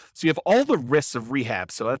them. So you have all the risks of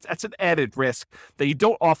rehab. So that's an added risk that you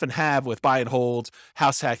don't often have with buy and hold,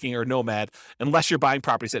 house hacking, or nomad, unless you're buying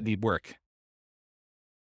properties that need work.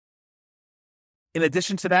 In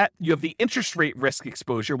addition to that, you have the interest rate risk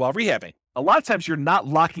exposure while rehabbing. A lot of times you're not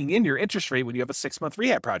locking in your interest rate when you have a 6-month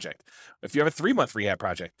rehab project. If you have a 3-month rehab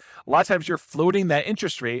project, a lot of times you're floating that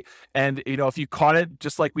interest rate. And, if you caught it,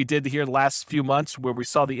 just like we did here the last few months where we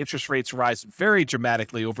saw the interest rates rise very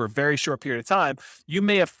dramatically over a very short period of time, you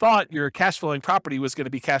may have thought your cash flowing property was going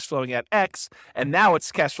to be cash flowing at X. And now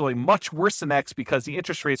it's cash flowing much worse than X because the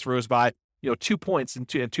interest rates rose by, 2 points in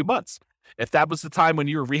 2 months. If that was the time when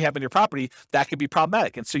you were rehabbing your property, that could be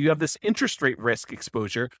problematic. And so you have this interest rate risk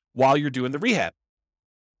exposure while you're doing the rehab.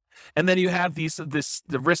 And then you have the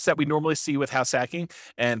risks that we normally see with house hacking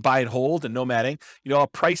and buy and hold and nomading, a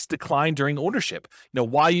price decline during ownership.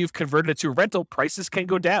 While you've converted it to a rental, prices can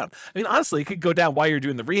go down. I mean, honestly, it could go down while you're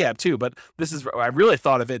doing the rehab too, but I really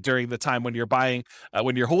thought of it during the time when you're buying,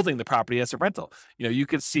 when you're holding the property as a rental. You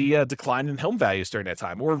could see a decline in home values during that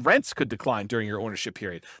time, or rents could decline during your ownership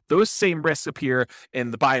period. Those same risks appear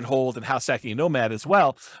in the buy and hold and house hacking and nomad as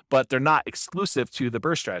well, but they're not exclusive to the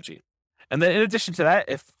BRRRR strategy. And then in addition to that,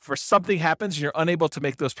 if for something happens and you're unable to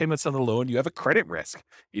make those payments on the loan, you have a credit risk.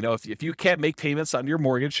 If you can't make payments on your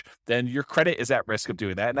mortgage, then your credit is at risk of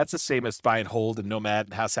doing that. And that's the same as buy and hold and nomad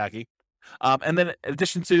and house hacking. And then in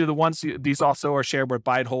addition to the ones, these also are shared with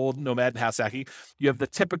buy and hold, nomad, and house hacking. You have the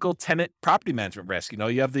typical tenant property management risk.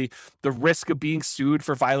 You have the risk of being sued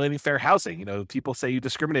for violating fair housing. People say you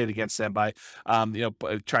discriminate against them by,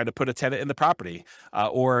 trying to put a tenant in the property,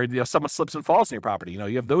 or someone slips and falls in your property.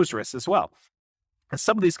 You have those risks as well. And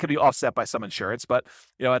some of these can be offset by some insurance, but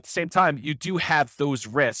at the same time, you do have those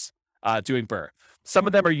risks doing BRRRR. Some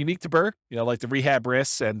of them are unique to BRRRR, like the rehab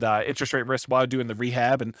risks and interest rate risks while doing the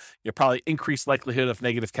rehab, and probably increased likelihood of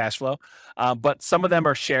negative cash flow. But some of them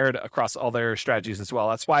are shared across all their strategies as well.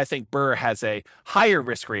 That's why I think BRRRR has a higher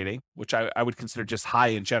risk rating, which I would consider just high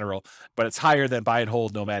in general, but it's higher than buy and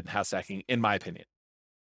hold, nomad, and house hacking, in my opinion.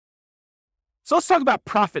 So let's talk about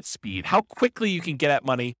profit speed, how quickly you can get at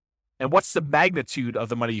money, and what's the magnitude of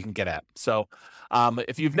the money you can get at. So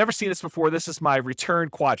if you've never seen this before, this is my return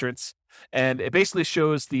quadrants. And it basically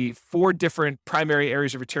shows the 4 different primary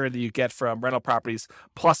areas of return that you get from rental properties,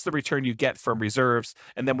 plus the return you get from reserves,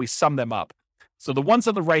 and then we sum them up. So the ones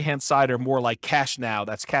on the right-hand side are more like cash now.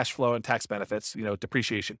 That's cash flow and tax benefits,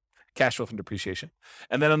 depreciation, cash flow from depreciation.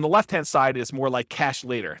 And then on the left-hand side is more like cash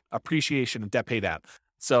later, appreciation and debt pay down.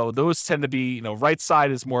 So those tend to be, right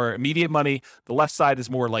side is more immediate money. The left side is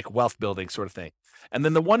more like wealth building sort of thing. And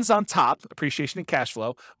then the ones on top, appreciation and cash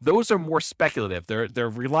flow, those are more speculative. They're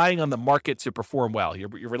relying on the market to perform well. You're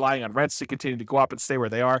relying on rents to continue to go up and stay where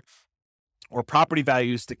they are, or property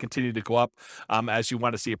values to continue to go up as you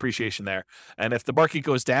want to see appreciation there. And if the market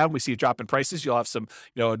goes down, we see a drop in prices, you'll have some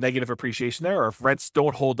negative appreciation there. Or if rents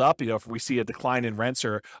don't hold up, if we see a decline in rents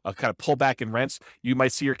or a kind of pullback in rents, you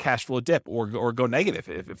might see your cash flow dip or go negative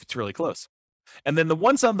if it's really close. And then the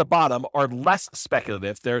ones on the bottom are less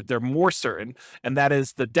speculative. They're more certain, and that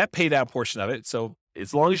is the debt pay down portion of it. So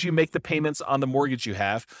as long as you make the payments on the mortgage you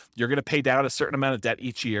have, you're going to pay down a certain amount of debt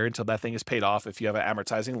each year until that thing is paid off if you have an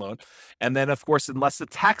amortizing loan. And then, of course, unless the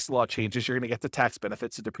tax law changes, you're going to get the tax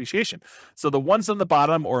benefits of depreciation. So the ones on the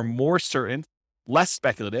bottom are more certain, less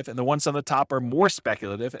speculative, and the ones on the top are more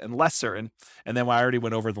speculative and less certain. And then I already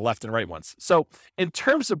went over the left and right ones. So in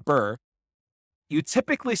terms of BRRRR, you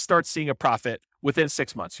typically start seeing a profit within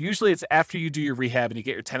 6 months. Usually it's after you do your rehab and you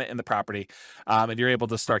get your tenant in the property and you're able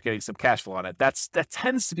to start getting some cash flow on it. That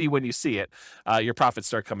tends to be when you see it, your profits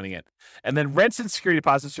start coming in. And then rents and security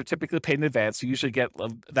deposits are typically paid in advance. You usually get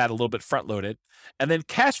that a little bit front loaded. And then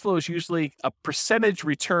cash flow is usually a percentage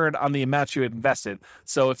return on the amount you had invested.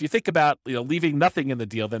 So if you think about, leaving nothing in the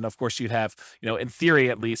deal, then of course you'd have, in theory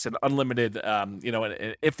at least, an unlimited, an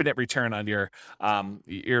infinite return on your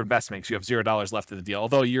investments. You have $0 left in the deal,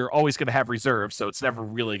 although you're always going to have reserves. So it's never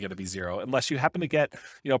really going to be zero unless you happen to get,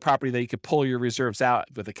 property that you could pull your reserves out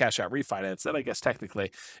with a cash out refinance. Then I guess technically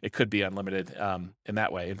it could be unlimited in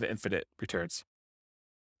that way, infinite returns.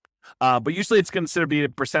 But usually it's considered to be a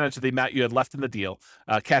percentage of the amount you had left in the deal,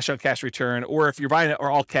 cash on cash return, or if you're buying it or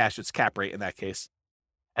all cash, it's cap rate in that case.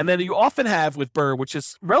 And then you often have with BRRRR, which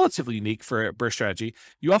is relatively unique for a BRRRR strategy,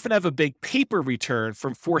 you often have a big paper return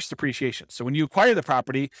from forced appreciation. So when you acquire the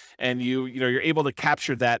property and you're able to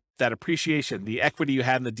capture that appreciation, the equity you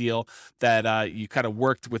had in the deal that you kind of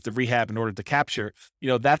worked with the rehab in order to capture,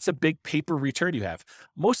 that's a big paper return you have.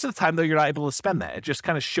 Most of the time, though, you're not able to spend that. It just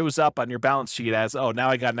kind of shows up on your balance sheet as, oh, now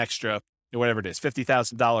I got an extra, whatever it is,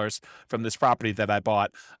 $50,000 from this property that I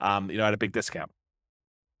bought, at a big discount.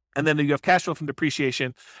 And then you have cash flow from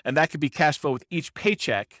depreciation, and that could be cash flow with each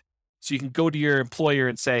paycheck So you can go to your employer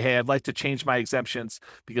and say, hey, I'd like to change my exemptions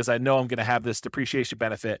because I know I'm going to have this depreciation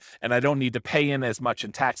benefit and I don't need to pay in as much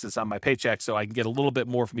in taxes on my paycheck, so I can get a little bit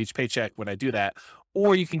more from each paycheck when I do that.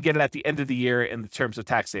 Or you can get it at the end of the year in the terms of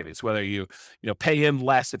tax savings, whether you pay in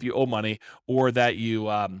less if you owe money, or that you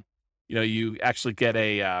actually get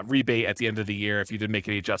a rebate at the end of the year if you didn't make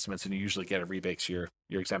any adjustments, and you usually get a rebate because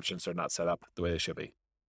your exemptions are not set up the way they should be.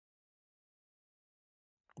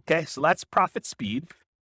 Okay, so that's profit speed.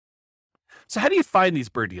 So how do you find these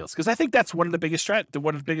BRRRR deals? Because I think that's one of the biggest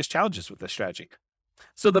challenges with this strategy.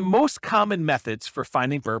 So the most common methods for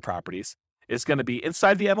finding BRRRR properties is going to be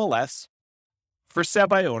inside the MLS, for sale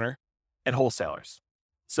by owner, and wholesalers.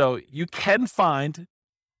 So you can find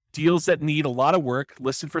deals that need a lot of work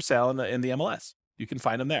listed for sale in the MLS. You can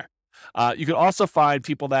find them there. You can also find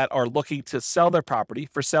people that are looking to sell their property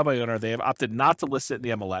for sale by owner. They have opted not to list it in the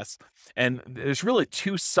MLS. And there's really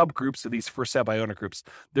two subgroups of these for sale by owner groups.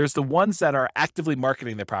 There's the ones that are actively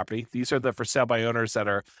marketing their property. These are the for sale by owners that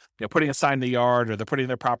are putting a sign in the yard, or they're putting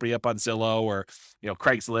their property up on Zillow or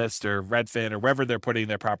Craigslist or Redfin or wherever they're putting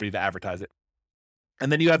their property to advertise it.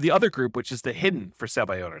 And then you have the other group, which is the hidden for sale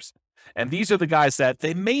by owners. And these are the guys that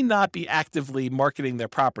they may not be actively marketing their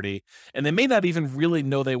property, and they may not even really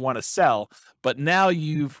know they want to sell, but now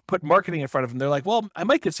you've put marketing in front of them. They're like, well, I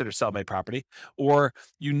might consider selling my property. Or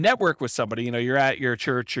you network with somebody, you're at your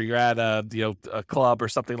church, or you're at a club or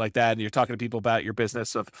something like that, and you're talking to people about your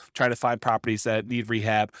business of trying to find properties that need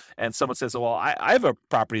rehab. And someone says, well, I have a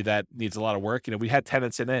property that needs a lot of work. We had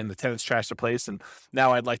tenants in it, and the tenants trashed the place, and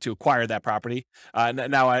now I'd like to acquire that property.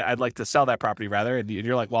 Now I'd like to sell that property rather. And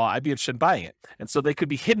you're like, well, I'd be interested in buying it. And so they could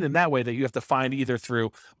be hidden in that way, that you have to find either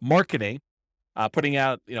through marketing, putting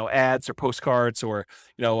out, ads or postcards, or,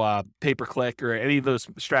 pay-per-click, or any of those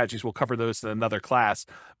strategies. We'll cover those in another class,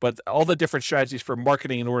 but all the different strategies for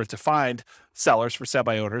marketing in order to find sellers for sale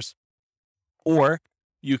by owners, or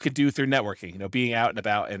you could do through networking, being out and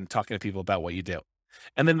about and talking to people about what you do.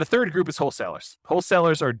 And then the third group is wholesalers.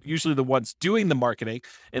 Wholesalers are usually the ones doing the marketing.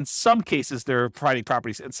 In some cases, they're providing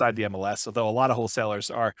properties inside the MLS, although a lot of wholesalers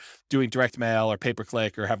are doing direct mail or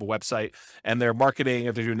pay-per-click or have a website, and they're marketing,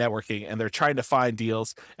 or they're doing networking, and they're trying to find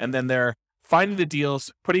deals, and then they're finding the deals,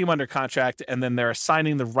 putting them under contract, and then they're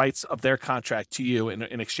assigning the rights of their contract to you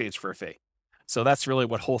in exchange for a fee. So that's really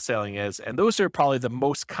what wholesaling is. And those are probably the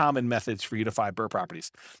most common methods for you to find BRRRR properties.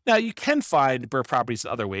 Now, you can find BRRRR properties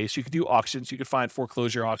in other ways. You could do auctions. You could find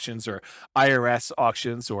foreclosure auctions or IRS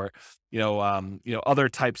auctions, or, other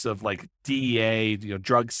types of like DEA,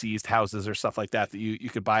 drug seized houses or stuff like that you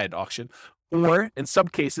could buy at auction. Or in some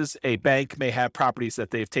cases, a bank may have properties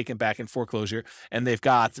that they've taken back in foreclosure, and they've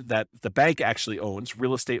got that the bank actually owns,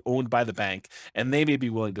 real estate owned by the bank, and they may be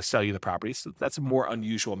willing to sell you the property. So that's a more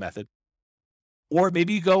unusual method. Or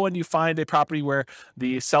maybe you go and you find a property where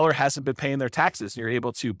the seller hasn't been paying their taxes, and you're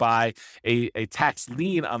able to buy a tax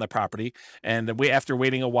lien on the property. And after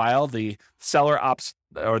waiting a while, the seller opts,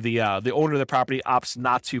 or the owner of the property opts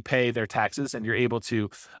not to pay their taxes, and you're able to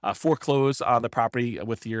foreclose on the property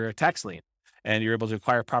with your tax lien, and you're able to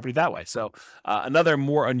acquire property that way. So another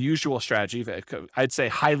more unusual strategy, I'd say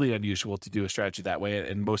highly unusual to do a strategy that way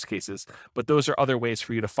in most cases, but those are other ways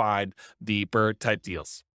for you to find the BRRRR type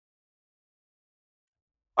deals.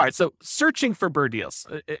 All right, so searching for BRRRR deals,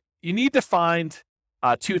 you need to find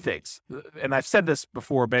two things. And I've said this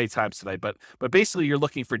before many times today, but basically you're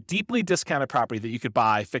looking for deeply discounted property that you could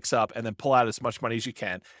buy, fix up, and then pull out as much money as you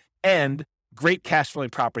can, and great cash flowing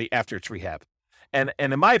property after it's rehab. And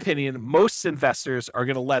in my opinion, most investors are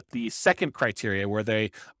going to let the second criteria, where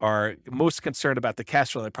they are most concerned about the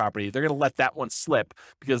cash flowing property, they're going to let that one slip,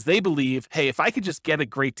 because they believe, hey, if I could just get a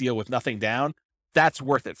great deal with nothing down, that's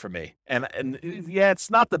worth it for me. And yeah,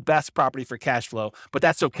 it's not the best property for cash flow, but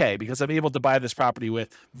that's okay, because I'm able to buy this property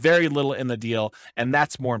with very little in the deal, and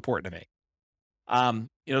that's more important to me.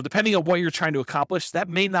 Depending on what you're trying to accomplish, that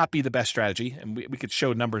may not be the best strategy, and we could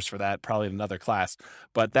show numbers for that probably in another class,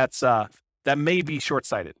 but that may be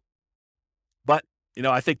short-sighted. But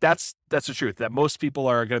I think that's the truth, that most people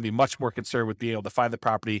are going to be much more concerned with being able to find the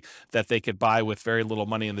property that they could buy with very little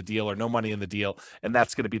money in the deal or no money in the deal, and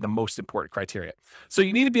that's going to be the most important criteria. So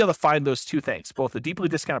you need to be able to find those two things, both a deeply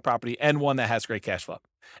discounted property and one that has great cash flow.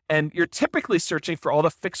 And you're typically searching for all the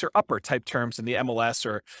fixer-upper type terms in the MLS,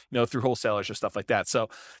 or through wholesalers or stuff like that. So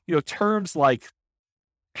terms like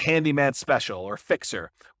handyman special, or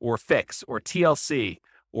fixer, or fix, or TLC,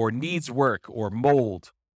 or needs work, or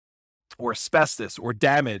mold, or asbestos, or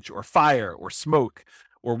damage, or fire, or smoke,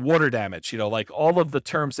 or water damage, like all of the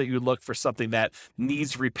terms that you look for something that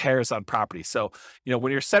needs repairs on property. So,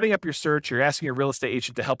 when you're setting up your search, you're asking your real estate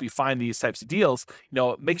agent to help you find these types of deals,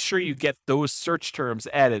 make sure you get those search terms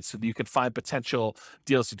added so that you can find potential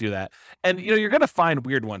deals to do that. And, you're going to find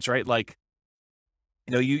weird ones, right? Like,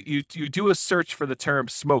 you do a search for the term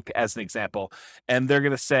smoke as an example, and they're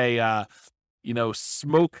going to say,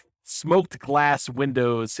 smoked glass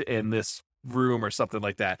windows in this room or something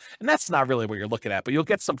like that. And that's not really what you're looking at, but you'll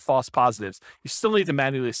get some false positives. You still need to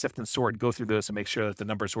manually sift and sort and go through those and make sure that the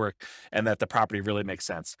numbers work and that the property really makes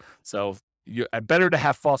sense. So better to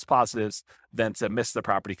have false positives than to miss the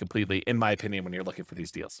property completely, in my opinion, when you're looking for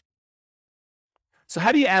these deals. So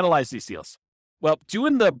how do you analyze these deals? Well,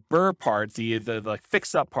 doing the BRRRR part, the like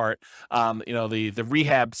fix up part, the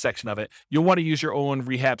rehab section of it, you'll want to use your own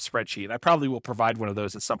rehab spreadsheet. I probably will provide one of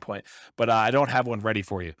those at some point, but I don't have one ready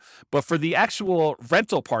for you. But for the actual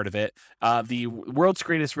rental part of it, the world's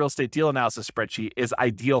greatest real estate deal analysis spreadsheet is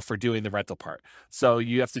ideal for doing the rental part. So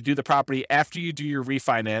you have to do the property after you do your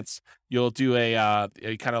refinance. You'll do a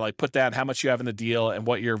kind of like put down how much you have in the deal and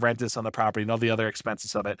what your rent is on the property and all the other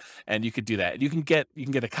expenses of it. And you could do that. You can get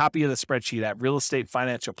a copy of the spreadsheet at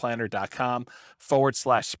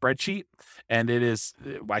realestatefinancialplanner.com/spreadsheet. And it is,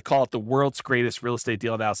 I call it the world's greatest real estate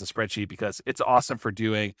deal analysis spreadsheet because it's awesome for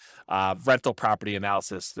doing rental property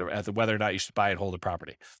analysis as to whether or not you should buy and hold a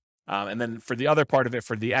property. And then for the other part of it,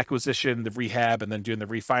 for the acquisition, the rehab, and then doing the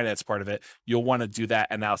refinance part of it, you'll want to do that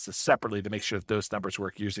analysis separately to make sure that those numbers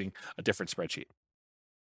work using a different spreadsheet.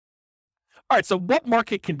 All right, so what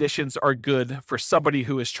market conditions are good for somebody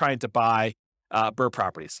who is trying to buy BRRRR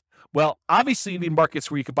properties? Well, obviously you need markets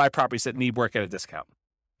where you can buy properties that need work at a discount.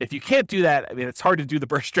 If you can't do that, it's hard to do the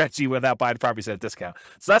BRRRR strategy without buying properties at a discount.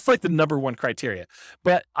 So that's like the number one criteria.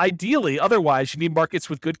 But ideally, otherwise, you need markets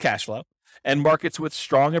with good cash flow and markets with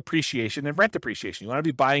strong appreciation and rent appreciation. You want to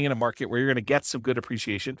be buying in a market where you're going to get some good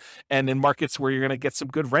appreciation and in markets where you're going to get some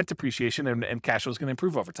good rent appreciation and cash flow is going to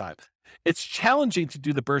improve over time. It's challenging to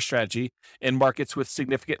do the BRRRR strategy in markets with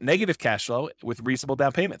significant negative cash flow with reasonable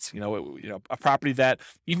down payments. A property that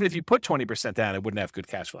even if you put 20% down, it wouldn't have good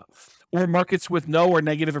cash flow. Or markets with no or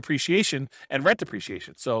negative appreciation and rent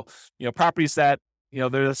appreciation. So, properties that they're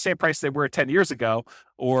the same price they were 10 years ago,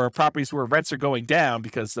 or properties where rents are going down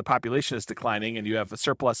because the population is declining and you have a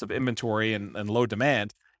surplus of inventory and low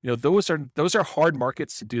demand. Those are hard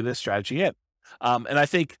markets to do this strategy in. And I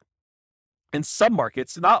think in some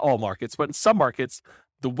markets, not all markets, but in some markets,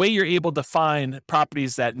 the way you're able to find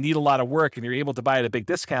properties that need a lot of work and you're able to buy at a big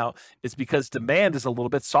discount is because demand is a little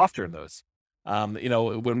bit softer in those.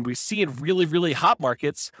 When we see in really, really hot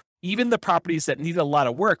markets, even the properties that need a lot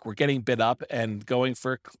of work were getting bid up and going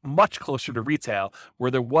for much closer to retail,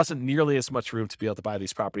 where there wasn't nearly as much room to be able to buy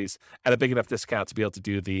these properties at a big enough discount to be able to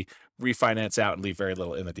do the refinance out and leave very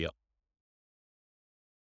little in the deal.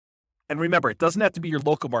 And remember, it doesn't have to be your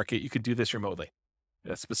local market. You could do this remotely,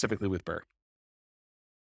 specifically with BRRRR.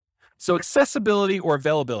 So accessibility or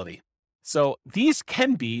availability. So these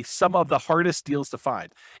can be some of the hardest deals to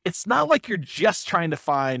find. It's not like you're just trying to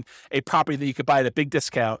find a property that you could buy at a big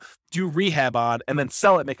discount, do rehab on, and then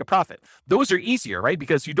sell it, make a profit. Those are easier, right?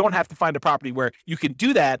 Because you don't have to find a property where you can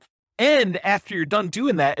do that. And after you're done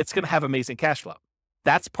doing that, it's going to have amazing cash flow.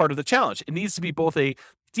 That's part of the challenge. It needs to be both a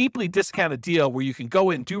deeply discounted deal where you can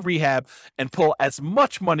go in, do rehab, and pull as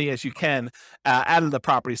much money as you can out of the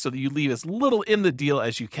property so that you leave as little in the deal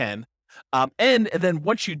as you can. And then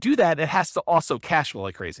once you do that, it has to also cash flow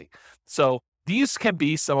like crazy. So these can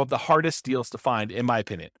be some of the hardest deals to find, in my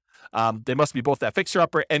opinion. They must be both that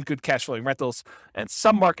fixer-upper and good cash flowing rentals. And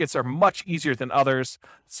some markets are much easier than others.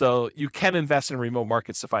 So you can invest in remote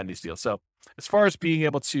markets to find these deals. So as far as being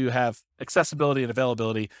able to have accessibility and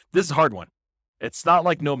availability, this is a hard one. It's not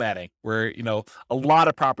like nomading where, a lot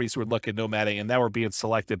of properties would look at nomading and now we're being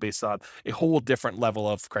selected based on a whole different level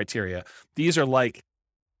of criteria. These are like,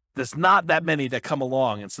 there's not that many that come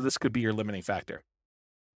along, and so this could be your limiting factor.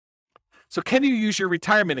 So can you use your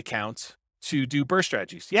retirement account to do BRRRR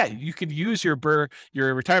strategies? Yeah, you could use your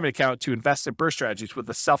retirement account to invest in BRRRR strategies with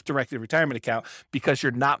a self-directed retirement account because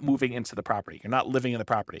you're not moving into the property. You're not living in the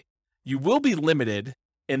property. You will be limited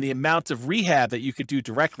in the amount of rehab that you could do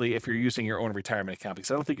directly if you're using your own retirement account, because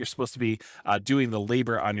I don't think you're supposed to be doing the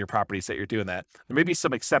labor on your properties that you're doing that. There may be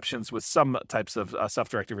some exceptions with some types of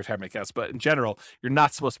self-directed retirement accounts, but in general, you're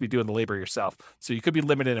not supposed to be doing the labor yourself. So you could be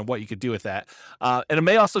limited in what you could do with that. And it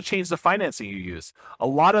may also change the financing you use. A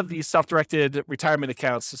lot of these self-directed retirement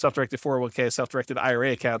accounts, self-directed 401k, self-directed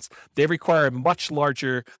IRA accounts, they require much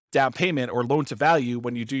larger down payment or loan to value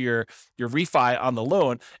when you do your refi on the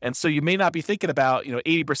loan. And so you may not be thinking about,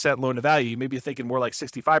 80% loan to value. You may be thinking more like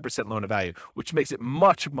 65% loan to value, which makes it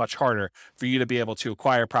much, much harder for you to be able to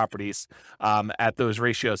acquire properties at those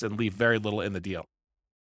ratios and leave very little in the deal.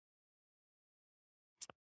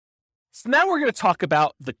 So now we're going to talk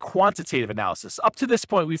about the quantitative analysis. Up to this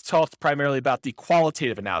point, we've talked primarily about the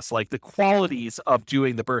qualitative analysis, like the qualities of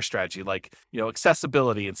doing the BRRRR strategy, like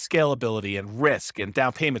accessibility and scalability and risk and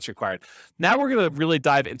down payments required. Now we're going to really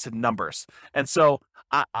dive into numbers. And so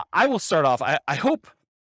I will start off. I hope,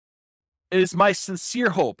 it is my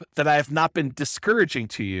sincere hope that I have not been discouraging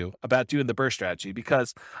to you about doing the BRRRR strategy,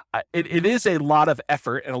 because it is a lot of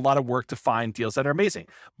effort and a lot of work to find deals that are amazing.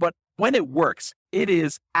 But when it works, it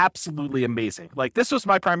is absolutely amazing. Like, this was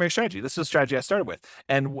my primary strategy. This is the strategy I started with.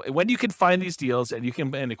 And when you can find these deals and you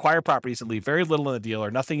can acquire properties and leave very little in the deal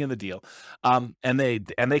or nothing in the deal, and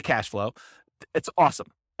they cash flow, it's awesome.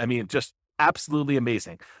 I mean, just absolutely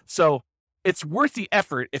amazing. So it's worth the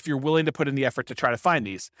effort if you're willing to put in the effort to try to find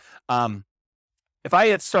these. If I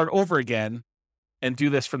had start over again and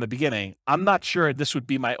do this from the beginning, I'm not sure this would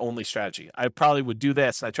be my only strategy. I probably would do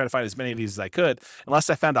this. I try to find as many of these as I could, unless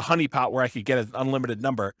I found a honeypot where I could get an unlimited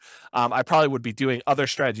number. I probably would be doing other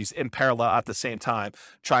strategies in parallel at the same time,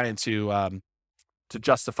 trying to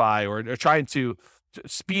justify or trying to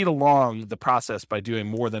speed along the process by doing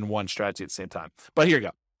more than one strategy at the same time. But here you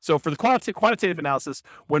go. So for the quantitative analysis,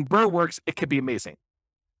 when BRRRR works, it can be amazing.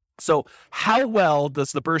 So how well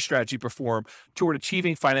does the BRRRR strategy perform toward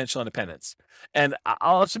achieving financial independence? And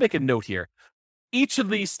I'll just make a note here. Each of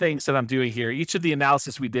these things that I'm doing here, each of the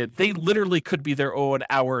analysis we did, they literally could be their own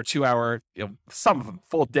hour or 2 hour, some of them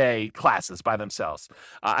full day classes by themselves.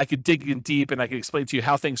 I could dig in deep and I could explain to you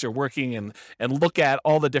how things are working and look at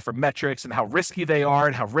all the different metrics and how risky they are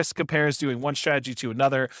and how risk compares doing one strategy to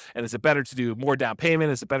another. And is it better to do more down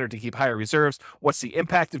payment? Is it better to keep higher reserves? What's the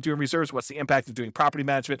impact of doing reserves? What's the impact of doing property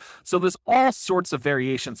management? So there's all sorts of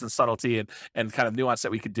variations and subtlety and kind of nuance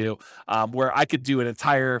that we could do, where I could do an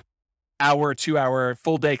entire hour, 2 hour,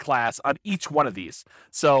 full day class on each one of these.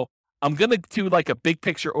 So I'm going to do like a big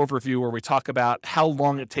picture overview where we talk about how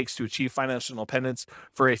long it takes to achieve financial independence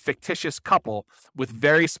for a fictitious couple with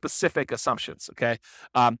very specific assumptions. Okay.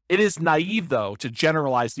 It is naive, though, to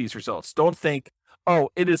generalize these results. Don't think, oh,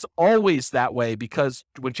 it is always that way, because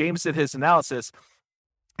when James did his analysis,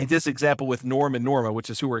 in this example with Norm and Norma,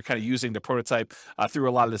 which is who we're kind of using to prototype through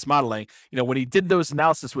a lot of this modeling, when he did those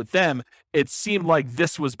analysis with them, it seemed like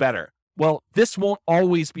this was better. Well, this won't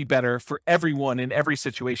always be better for everyone in every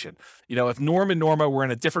situation. If Norm and Norma were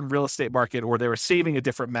in a different real estate market, or they were saving a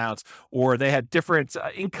different amount, or they had different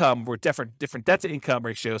income or different debt to income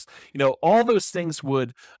ratios, all those things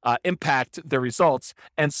would impact their results.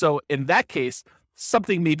 And so in that case,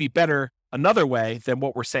 something may be better another way than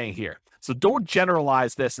what we're saying here. So don't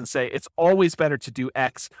generalize this and say it's always better to do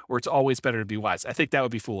X or it's always better to be Y. I think that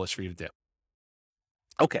would be foolish for you to do.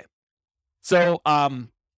 Okay. So,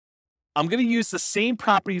 I'm going to use the same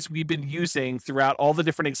properties we've been using throughout all the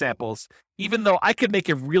different examples, even though I could make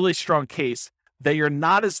a really strong case that you're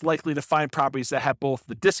not as likely to find properties that have both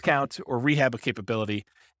the discount or rehab capability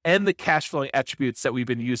and the cash flowing attributes that we've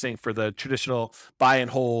been using for the traditional buy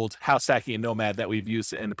and hold, house hacking, and nomad that we've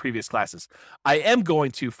used in the previous classes. I am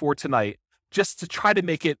going to, for tonight, just to try to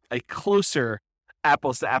make it a closer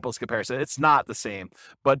apples to apples comparison. It's not the same,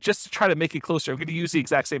 but just to try to make it closer, I'm going to use the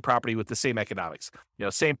exact same property with the same economics,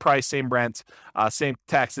 same price, same rent, same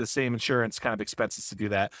taxes, same insurance kind of expenses to do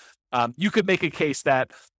that. You could make a case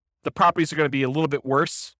that the properties are going to be a little bit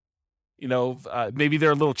worse. Maybe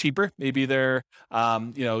they're a little cheaper. Maybe they're,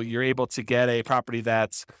 you're able to get a property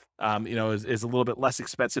that's, is a little bit less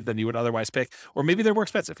expensive than you would otherwise pick, or maybe they're more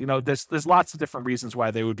expensive. There's lots of different reasons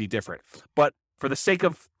why they would be different, but for the sake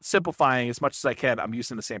of simplifying as much as I can, I'm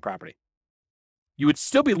using the same property. You would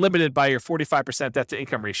still be limited by your 45% debt to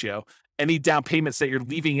income ratio, any down payments that you're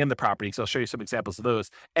leaving in the property, so I'll show you some examples of those,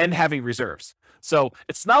 and having reserves. So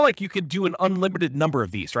it's not like you can do an unlimited number of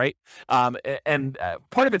these, right? And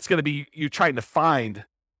part of it's going to be you trying to find,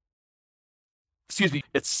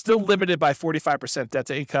 it's still limited by 45% debt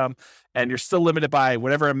to income, and you're still limited by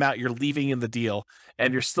whatever amount you're leaving in the deal,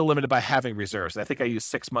 and you're still limited by having reserves. And I think I use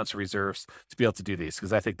 6 months of reserves to be able to do these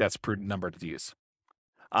because I think that's a prudent number to use.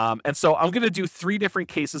 And so I'm going to do 3 different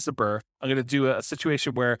cases of BRRRR. I'm going to do a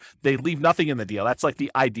situation where they leave nothing in the deal. That's like the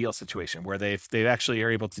ideal situation where they actually are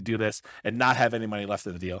able to do this and not have any money left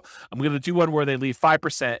in the deal. I'm going to do one where they leave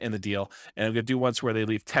 5% in the deal, and I'm going to do ones where they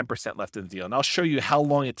leave 10% left in the deal. And I'll show you how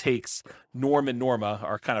long it takes Norm and Norma,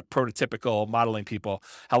 our kind of prototypical modeling people,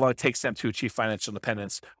 how long it takes them to achieve financial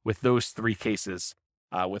independence with those 3 cases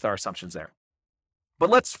with our assumptions there. But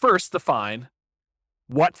let's first define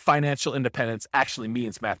what financial independence actually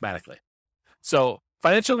means mathematically. So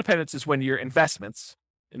financial independence is when your investments,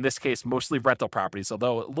 in this case, mostly rental properties,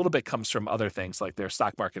 although a little bit comes from other things like their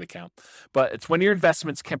stock market account, but it's when your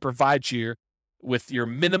investments can provide you with your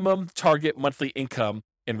minimum target monthly income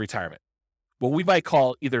in retirement. What we might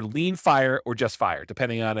call either lean fire or just fire,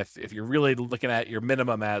 depending on if you're really looking at your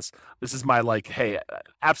minimum as this is my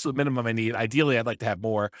absolute minimum I need. Ideally, I'd like to have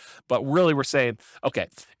more, but really we're saying, okay,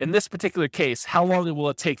 in this particular case, how long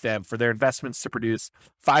will it take them for their investments to produce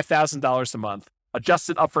 $5,000 a month,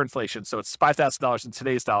 adjusted up for inflation? So it's $5,000 in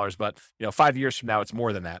today's dollars, but 5 years from now, it's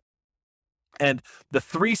more than that. And the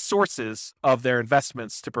three sources of their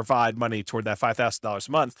investments to provide money toward that $5,000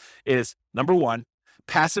 a month is number one,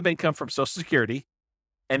 passive income from Social Security,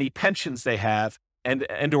 any pensions they have, and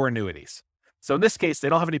or annuities. So in this case, they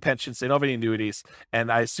don't have any pensions, they don't have any annuities,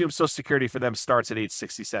 and I assume Social Security for them starts at age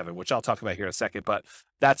 67, which I'll talk about here in a second, but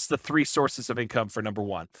that's the three sources of income for number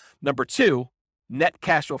one. Number two, net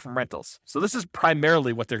cash flow from rentals. So this is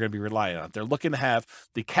primarily what they're going to be relying on. They're looking to have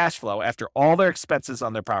the cash flow after all their expenses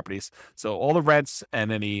on their properties. So all the rents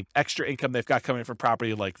and any extra income they've got coming from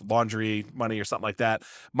property like laundry money or something like that,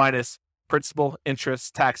 minus principal,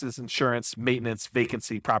 interest, taxes, insurance, maintenance,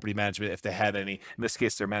 vacancy, property management, if they had any. In this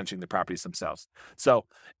case, they're managing the properties themselves. So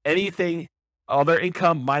anything, all their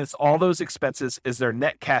income minus all those expenses is their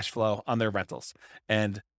net cash flow on their rentals.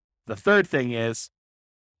 And the third thing is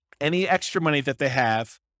any extra money that they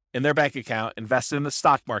have in their bank account invested in the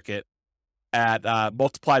stock market at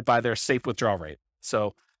multiplied by their safe withdrawal rate.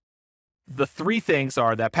 So the three things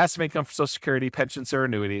are that passive income from Social Security, pensions, or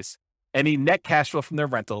annuities, any net cash flow from their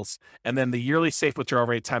rentals, and then the yearly safe withdrawal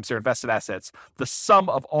rate times their invested assets. The sum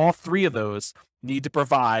of all three of those need to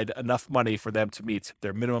provide enough money for them to meet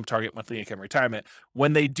their minimum target monthly income in retirement.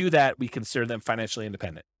 When they do that, we consider them financially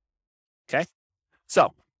independent. Okay?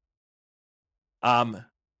 So,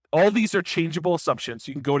 all these are changeable assumptions.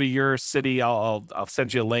 You can go to your city. I'll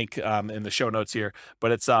send you a link in the show notes here,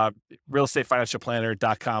 but it's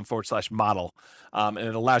realestatefinancialplanner.com/model. And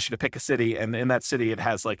it allows you to pick a city. And in that city, it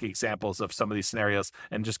has like examples of some of these scenarios,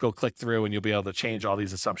 and just go click through and you'll be able to change all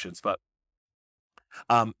these assumptions. But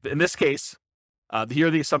in this case, here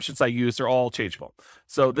are the assumptions I use. They're all changeable.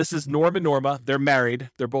 So this is Norm and Norma. They're married.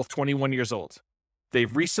 They're both 21 years old.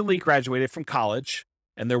 They've recently graduated from college,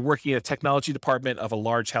 and they're working in a technology department of a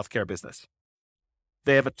large healthcare business.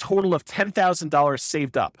 They have a total of $10,000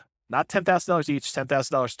 saved up, not $10,000 each,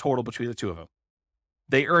 $10,000 total between the two of them.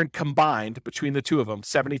 They earn combined between the two of them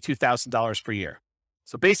 $72,000 per year.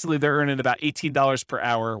 So basically, they're earning about $18 per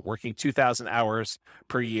hour, working 2,000 hours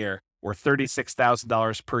per year, or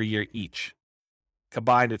 $36,000 per year each.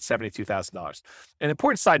 Combined, it's $72,000. An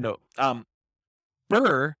important side note,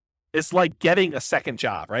 BRRRR is like getting a second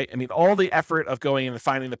job, right? I mean, all the effort of going in and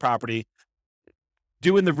finding the property,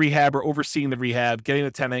 doing the rehab or overseeing the rehab, getting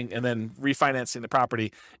the tenant, and then refinancing the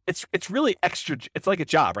property. It's really extra. It's like a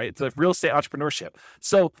job, right? It's like real estate entrepreneurship.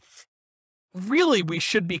 So really, we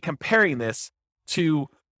should be comparing this to,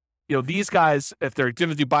 these guys, if they're going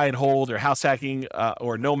to do buy and hold or house hacking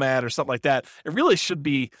or nomad or something like that, it really should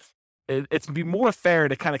be, it's be more fair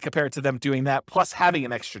to kind of compare it to them doing that, plus having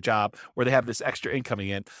an extra job where they have this extra income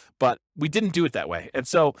in. But we didn't do it that way. And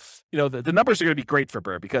so, the numbers are going to be great for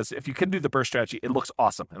BRRRR, because if you can do the BRRRR strategy, it looks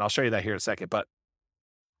awesome. And I'll show you that here in a second. But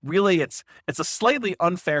really, it's a slightly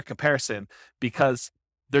unfair comparison because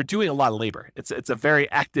they're doing a lot of labor. It's a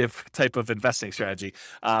very active type of investing strategy.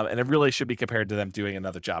 And it really should be compared to them doing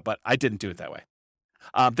another job. But I didn't do it that way.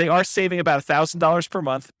 They are saving about $1,000 per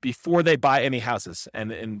month before they buy any houses.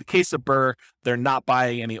 And in the case of BRRRR, they're not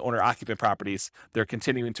buying any owner-occupant properties. They're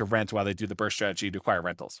continuing to rent while they do the BRRRR strategy to acquire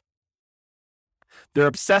rentals. They're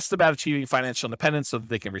obsessed about achieving financial independence so that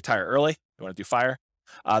they can retire early. They want to do FIRE.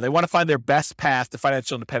 They want to find their best path to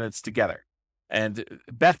financial independence together. And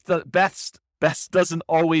best doesn't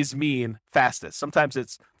always mean fastest. Sometimes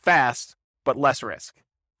it's fast, but less risk.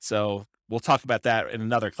 So we'll talk about that in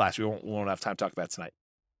another class. We won't have time to talk about it tonight.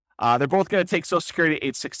 They're both going to take Social Security at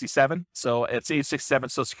age 67. So at age 67,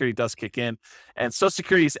 Social Security does kick in. And Social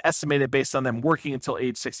Security is estimated based on them working until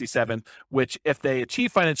age 67, which if they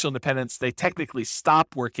achieve financial independence, they technically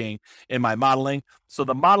stop working in my modeling. So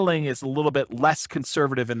the modeling is a little bit less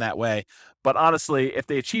conservative in that way. But honestly, if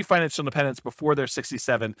they achieve financial independence before they're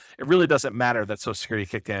 67, it really doesn't matter that Social Security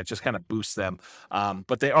kicked in. It just kind of boosts them.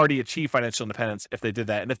 But they already achieved financial independence if they did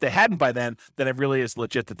that. And if they hadn't by then it really is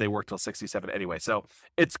legit that they worked till 67 anyway. So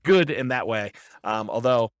it's good in that way.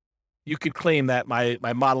 Although you could claim that my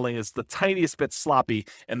modeling is the tiniest bit sloppy,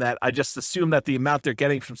 and that I just assume that the amount they're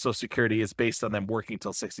getting from Social Security is based on them working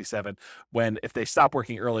till 67, when if they stop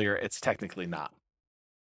working earlier, it's technically not.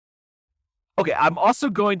 Okay, I'm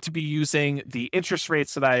also going to be using the interest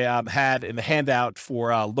rates that I had in the handout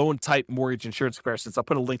for loan type mortgage insurance comparisons. I'll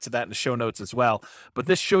put a link to that in the show notes as well. But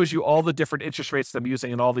this shows you all the different interest rates that I'm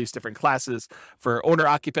using in all these different classes for owner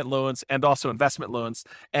occupant loans and also investment loans.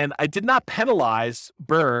 And I did not penalize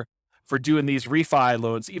BRRRR for doing these refi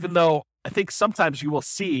loans, even though I think sometimes you will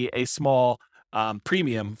see a small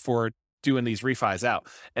premium for doing these refis out.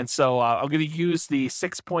 And so I'm going to use the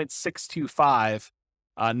 6.625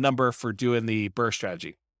 number for doing the BRRRR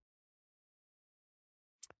strategy.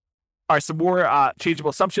 All right, some more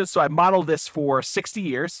changeable assumptions. So I modeled this for 60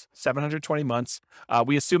 years, 720 months.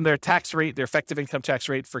 We assume their tax rate, their effective income tax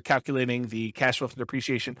rate for calculating the cash flow from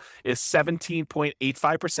depreciation is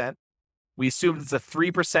 17.85%. We assume it's a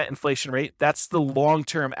 3% inflation rate. That's the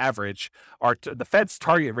long-term average. The Fed's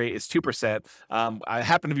target rate is 2%. I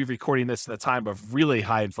happen to be recording this in a time of really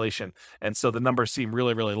high inflation, and so the numbers seem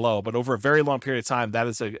really, really low. But over a very long period of time,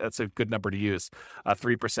 that's a good number to use,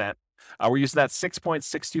 3%. We're using that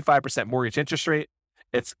 6.625% mortgage interest rate.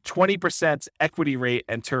 It's 20% equity rate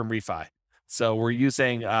and term refi. So we're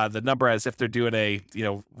using the number as if they're doing a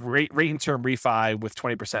rate and term refi with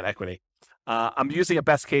 20% equity. I'm using a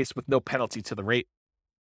best case with no penalty to the rate.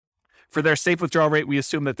 For their safe withdrawal rate, we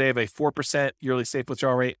assume that they have a 4% yearly safe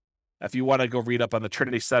withdrawal rate. If you want to go read up on the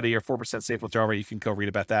Trinity study or 4% safe withdrawal rate, you can go read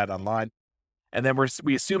about that online. And then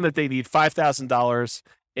we assume that they need $5,000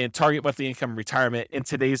 in target monthly income retirement in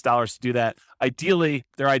today's dollars to do that. Ideally,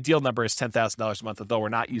 their ideal number is $10,000 a month, although we're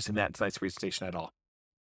not using that in tonight's presentation at all.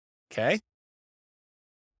 Okay.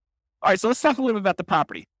 All right, so let's talk a little bit about the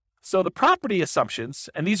property. So the property assumptions,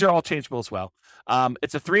 and these are all changeable as well.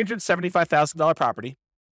 It's a $375,000 property,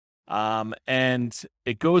 and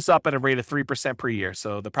it goes up at a rate of 3% per year.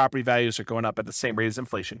 So the property values are going up at the same rate as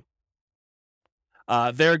inflation.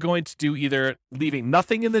 They're going to do either leaving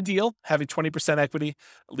nothing in the deal, having 20% equity,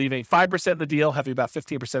 leaving 5% in the deal, having about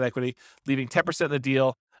 15% equity, leaving 10% in the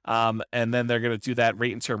deal, and then they're going to do that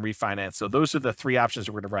rate and term refinance. So those are the three options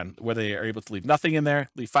we're going to run, whether they are able to leave nothing in there,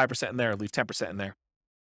 leave 5% in there, or leave 10% in there.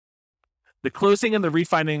 The closing and the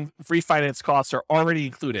refinance costs are already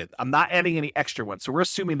included. I'm not adding any extra ones. So we're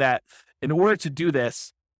assuming that in order to do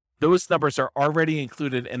this, those numbers are already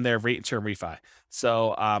included in their rate and term refi.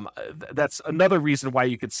 So that's another reason why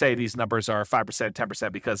you could say these numbers are 5%,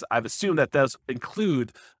 10%, because I've assumed that those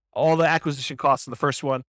include all the acquisition costs in the first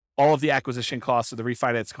one, all of the acquisition costs or the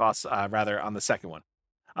refinance costs, rather, on the second one,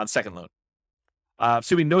 on second loan.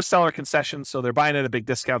 Assuming no seller concessions, so they're buying at a big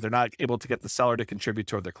discount. They're not able to get the seller to contribute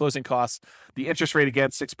toward their closing costs. The interest rate,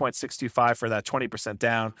 again, 6.625 for that 20%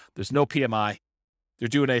 down. There's no PMI. They're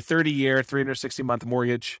doing a 30-year, 360-month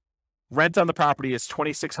mortgage. Rent on the property is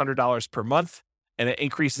 $2,600 per month, and it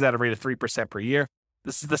increases at a rate of 3% per year.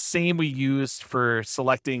 This is the same we used for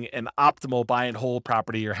selecting an optimal buy and hold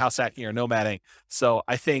property or house hacking or nomading. So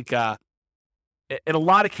I think in a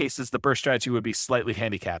lot of cases, the BRRRR strategy would be slightly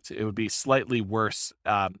handicapped. It would be slightly worse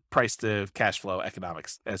price to cash flow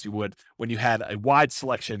economics, as you would when you had a wide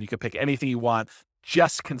selection. You could pick anything you want,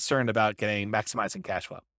 just concerned about maximizing cash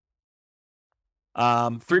flow.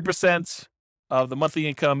 3% of the monthly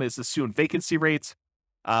income is assumed vacancy rate,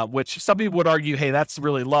 which some people would argue, hey, that's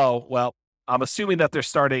really low. Well, I'm assuming that they're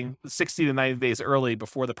starting 60 to 90 days early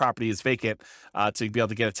before the property is vacant to be able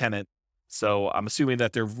to get a tenant. So I'm assuming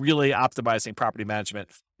that they're really optimizing property management.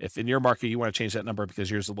 If in your market you want to change that number because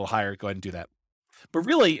yours is a little higher, go ahead and do that. But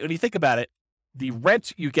really, when you think about it, the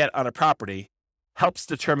rent you get on a property helps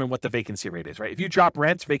determine what the vacancy rate is, right? If you drop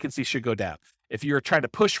rent, vacancy should go down. If you're trying to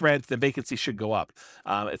push rent, then vacancy should go up.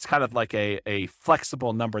 It's kind of like a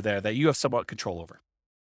flexible number there that you have somewhat control over.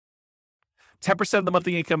 10% of the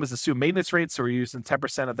monthly income is assumed maintenance rate. So we're using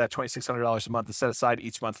 10% of that $2,600 a month to set aside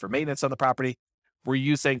each month for maintenance on the property. We're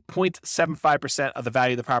using 0.75% of the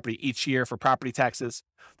value of the property each year for property taxes.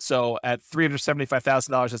 So at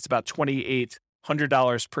 $375,000, that's about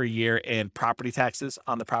 $2,800 per year in property taxes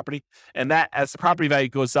on the property. And that, as the property value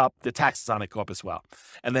goes up, the taxes on it go up as well.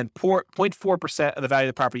 And then 0.4% of the value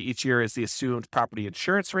of the property each year is the assumed property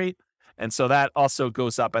insurance rate. And so that also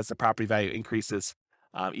goes up as the property value increases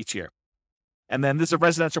each year. And then this is a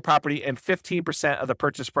residential property, and 15% of the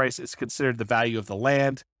purchase price is considered the value of the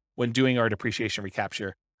land when doing our depreciation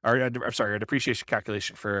recapture, our depreciation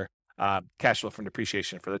calculation for cash flow from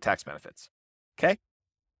depreciation for the tax benefits. Okay?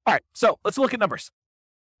 All right, so let's look at numbers.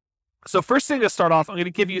 So first thing to start off, I'm going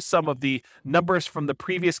to give you some of the numbers from the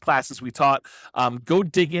previous classes we taught. Go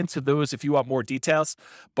dig into those if you want more details,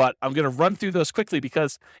 but I'm going to run through those quickly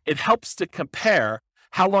because it helps to compare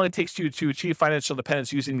how long it takes you to achieve financial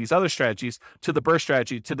independence using these other strategies to the BRRRR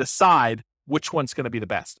strategy to decide which one's going to be the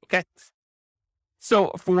best, okay?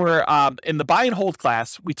 So for in the buy and hold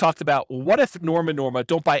class, we talked about what if Norm and Norma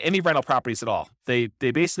don't buy any rental properties at all? They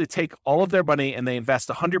basically take all of their money and they invest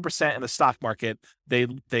 100% in the stock market. They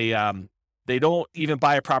don't even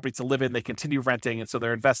buy a property to live in. They continue renting, and so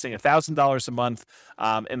they're investing $1,000 a month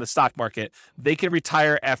in the stock market. They can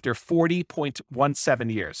retire after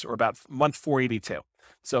 40.17 years, or about month 482.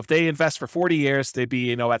 So if they invest for 40 years, they'd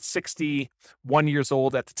be, at 61 years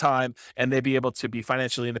old at the time, and they'd be able to be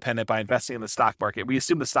financially independent by investing in the stock market. We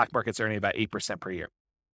assume the stock market's earning about 8% per year.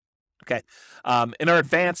 Okay. In our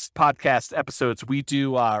advanced podcast episodes, we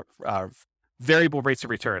do variable rates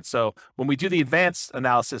of return. So when we do the advanced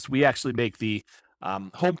analysis, we actually make the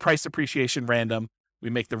home price appreciation random.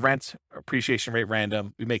 We make the rent appreciation rate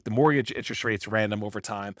random. We make the mortgage interest rates random over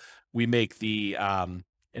time. We make the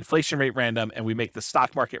inflation rate random, and we make the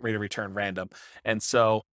stock market rate of return random. And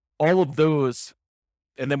so all of those,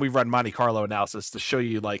 and then we run Monte Carlo analysis to show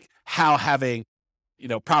you like how having,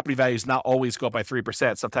 property values not always go up by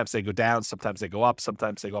 3%. Sometimes they go down, sometimes they go up,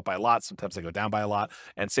 sometimes they go up by a lot, sometimes they go down by a lot.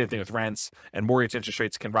 And same thing with rents, and mortgage interest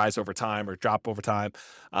rates can rise over time or drop over time,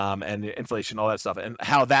 and inflation, all that stuff, and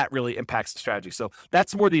how that really impacts the strategy. So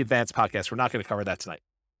that's more the advanced podcast. We're not going to cover that tonight.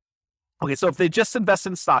 Okay, so if they just invest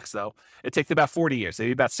in stocks, though, it takes about 40 years. They'd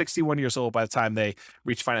be about 61 years old by the time they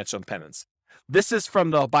reach financial independence. This is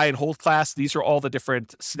from the buy and hold class. These are all the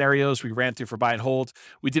different scenarios we ran through for buy and hold.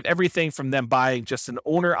 We did everything from them buying just an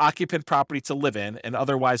owner-occupant property to live in and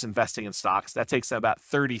otherwise investing in stocks. That takes them about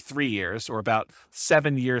 33 years, or about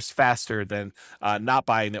 7 years faster than not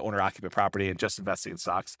buying the owner-occupant property and just investing in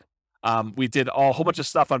stocks. We did a whole bunch of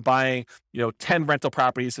stuff on buying, 10 rental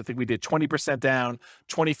properties. I think we did 20% down,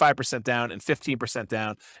 25% down, and 15%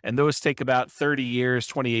 down. And those take about 30 years,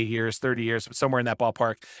 28 years, 30 years, somewhere in that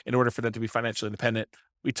ballpark, in order for them to be financially independent.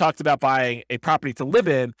 We talked about buying a property to live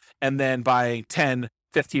in and then buying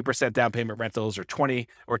 15% down payment rentals, or 20%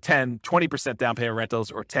 down payment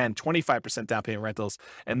rentals, or 25% down payment rentals.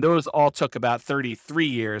 And those all took about 33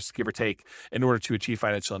 years, give or take, in order to achieve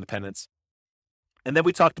financial independence. And then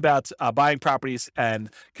we talked about buying properties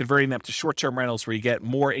and converting them to short-term rentals where you get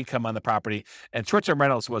more income on the property. And short-term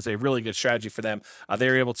rentals was a really good strategy for them. They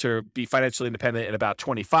were able to be financially independent in about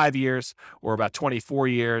 25 years, or about 24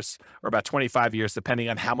 years, or about 25 years, depending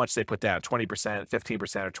on how much they put down, 20%,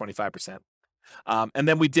 15%, or 25%. And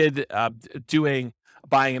then we did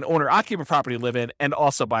buying an owner-occupant property to live in and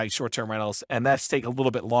also buying short-term rentals. And that's take a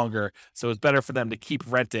little bit longer. So it's better for them to keep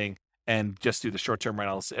renting and just do the short-term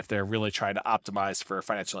rentals if they're really trying to optimize for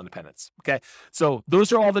financial independence. Okay, so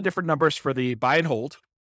those are all the different numbers for the buy and hold.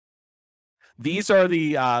 These are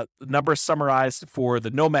the numbers summarized for the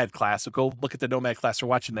Nomad class. So go look at the Nomad class for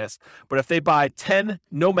watching this. But if they buy 10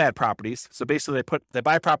 Nomad properties, so basically they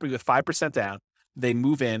buy a property with 5% down, they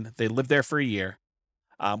move in, they live there for a year,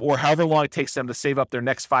 or however long it takes them to save up their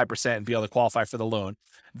next 5% and be able to qualify for the loan.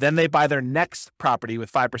 Then they buy their next property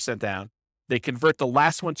with 5% down. They convert the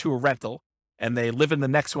last one to a rental, and they live in the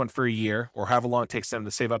next one for a year, or however long it takes them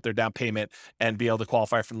to save up their down payment and be able to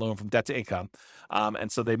qualify for the loan from debt to income.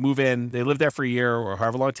 And so they move in, they live there for a year, or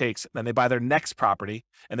however long it takes. Then they buy their next property,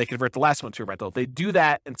 and they convert the last one to a rental. They do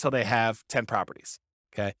that until they have 10 properties.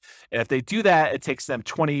 Okay. And if they do that, it takes them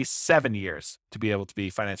 27 years to be able to be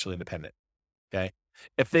financially independent. Okay.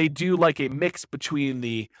 If they do like a mix between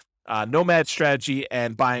the Nomad strategy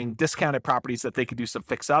and buying discounted properties that they could do some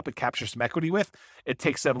fix up and capture some equity with, it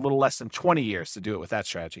takes them a little less than 20 years to do it with that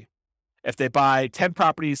strategy. If they buy 10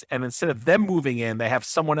 properties and instead of them moving in, they have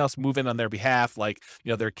someone else move in on their behalf, like,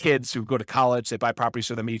 their kids who go to college, they buy properties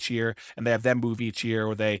for them each year and they have them move each year,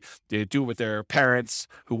 or they do it with their parents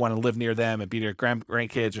who want to live near them and be their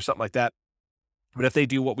grandkids or something like that. But if they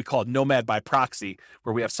do what we call Nomad by proxy,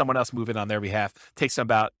 where we have someone else move in on their behalf, it takes them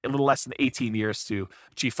about a little less than 18 years to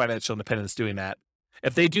achieve financial independence doing that.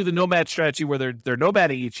 If they do the Nomad strategy where they're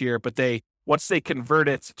nomading each year, but once they convert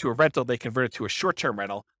it to a rental, they convert it to a short-term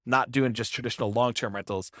rental, not doing just traditional long-term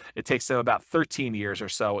rentals, it takes them about 13 years or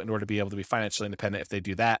so in order to be able to be financially independent if they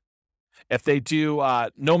do that. If they do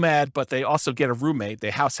Nomad, but they also get a roommate,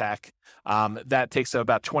 they house hack, that takes them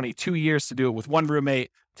about 22 years to do it with one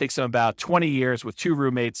roommate, takes them about 20 years with two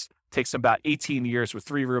roommates, takes them about 18 years with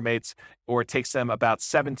three roommates, or it takes them about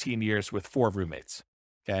 17 years with four roommates.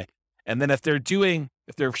 Okay. And then if they're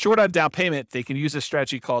short on down payment, they can use a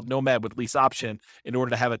strategy called Nomad with lease option in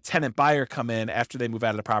order to have a tenant buyer come in after they move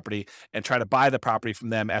out of the property and try to buy the property from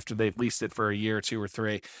them after they've leased it for a year or two or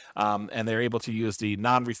three. And they're able to use the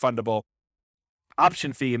non-refundable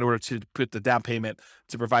option fee in order to put the down payment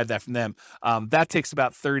to provide that from them. That takes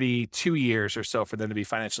about 32 years or so for them to be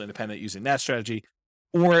financially independent using that strategy.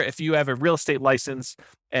 Or if you have a real estate license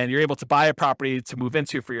and you're able to buy a property to move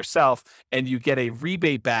into for yourself and you get a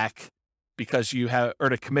rebate back because you have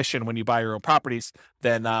earned a commission when you buy your own properties,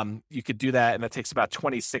 then you could do that. And that takes about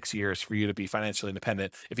 26 years for you to be financially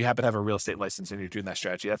independent if you happen to have a real estate license and you're doing that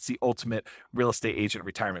strategy. That's the ultimate real estate agent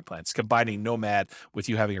retirement plan. It's combining Nomad with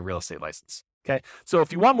you having a real estate license. Okay. So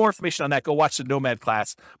if you want more information on that, go watch the Nomad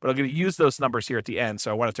class, but I'm going to use those numbers here at the end.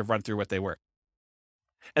 So I wanted to run through what they were.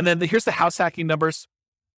 And then here's the house hacking numbers.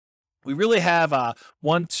 We really have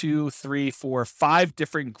 1, 2, 3, 4, 5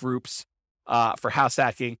 different groups for house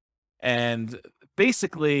hacking. And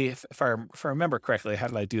basically, if I remember correctly, how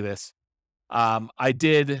did I do this? I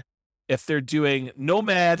did, if they're doing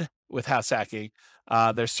Nomad with house hacking,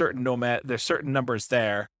 there's certain numbers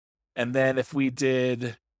there. And then if we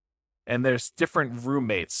did, and there's different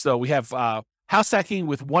roommates. So we have house hacking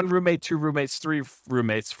with 1 roommate, 2 roommates, 3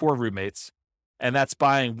 roommates, 4 roommates. And that's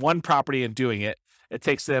buying one property and doing it. It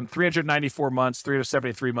takes them 394 months,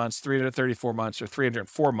 373 months, 334 months, or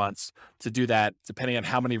 304 months to do that, depending on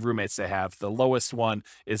how many roommates they have. The lowest one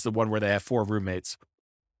is the one where they have 4 roommates.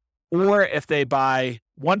 Or if they buy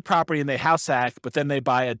one property and they house hack, but then they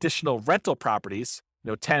buy additional rental properties,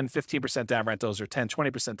 10, 15% down rentals or 10,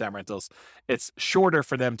 20% down rentals, it's shorter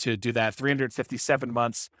for them to do that, 357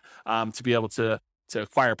 months to be able to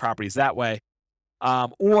acquire properties that way.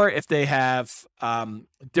 Or if they have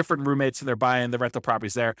different roommates and they're buying the rental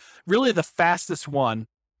properties there, really the fastest one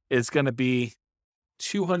is going to be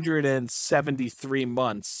 273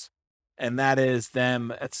 months. And that is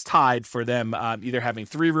them, it's tied for them either having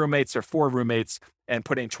 3 roommates or 4 roommates and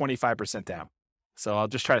putting 25% down. So I'll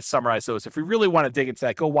just try to summarize those. If you really want to dig into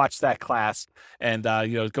that, go watch that class and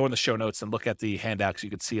go in the show notes and look at the handouts.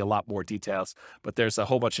 You can see a lot more details, but there's a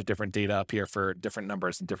whole bunch of different data up here for different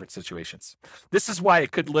numbers and different situations. This is why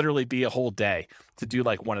it could literally be a whole day to do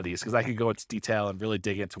like one of these, because I could go into detail and really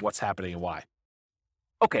dig into what's happening and why.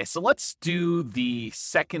 Okay, so let's do the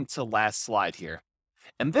second to last slide here.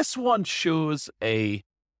 And this one shows a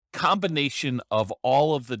combination of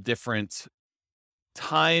all of the different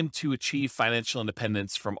time to achieve financial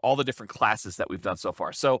independence from all the different classes that we've done so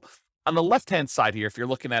far. So on the left-hand side here, if you're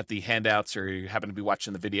looking at the handouts or you happen to be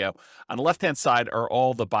watching the video, on the left-hand side are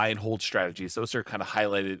all the buy and hold strategies. Those are kind of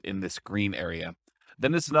highlighted in this green area.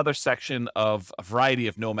 Then there's another section of a variety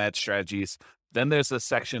of Nomad strategies. Then there's a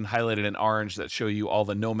section highlighted in orange that show you all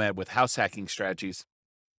the Nomad with house hacking strategies.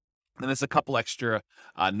 Then there's a couple extra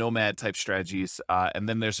Nomad type strategies. And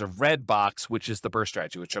then there's a red box, which is the BRRRR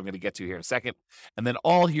strategy, which I'm going to get to here in a second. And then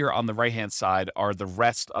all here on the right-hand side are the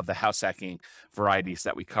rest of the house hacking varieties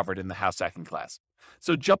that we covered in the house hacking class.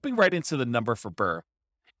 So jumping right into the number for BRRRR,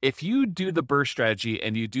 if you do the BRRRR strategy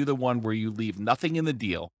and you do the one where you leave nothing in the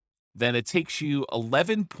deal, then it takes you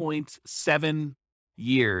 11.7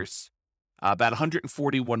 years, about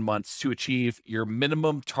 141 months to achieve your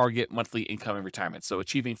minimum target monthly income in retirement. So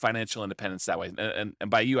achieving financial independence that way. And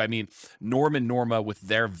by you, I mean Norm and Norma with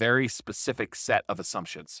their very specific set of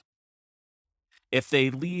assumptions. If they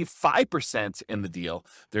leave 5% in the deal,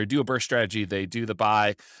 they do a BRRRR strategy, they do the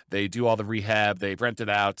buy, they do all the rehab, they rent it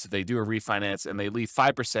out, they do a refinance, and they leave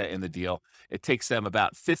 5% in the deal, it takes them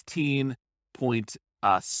about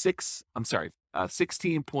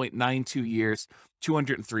 16.92 years,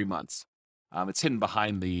 203 months. It's hidden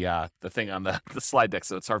behind the thing on the slide deck,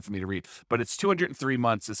 so it's hard for me to read. But it's 203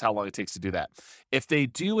 months is how long it takes to do that. If they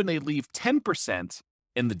do and they leave 10%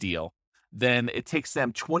 in the deal, then it takes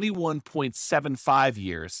them 21.75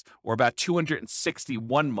 years, or about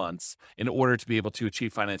 261 months, in order to be able to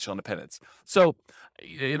achieve financial independence. So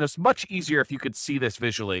it's much easier if you could see this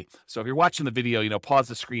visually. So if you're watching the video, pause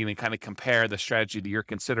the screen and kind of compare the strategy that you're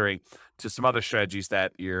considering to some other strategies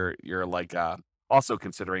that you're like also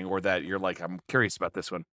considering, or that you're like, I'm curious about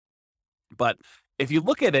this one. But if you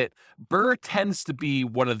look at it, BRRRR tends to be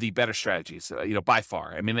one of the better strategies, by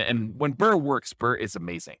far. I mean, and when BRRRR works, BRRRR is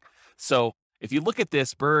amazing. So if you look at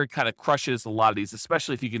this, BRRRR kind of crushes a lot of these,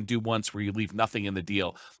 especially if you can do ones where you leave nothing in the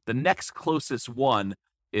deal. The next closest one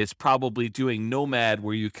is probably doing Nomad,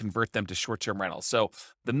 where you convert them to short-term rentals. So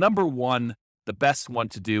the number one, the best one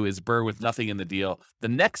to do is BRRRR with nothing in the deal. The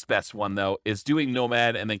next best one, though, is doing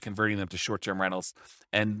Nomad and then converting them to short-term rentals.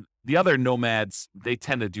 And the other Nomads, they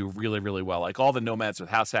tend to do really, really well. Like all the Nomads with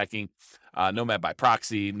house hacking, Nomad by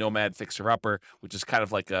proxy, Nomad fixer-upper, which is kind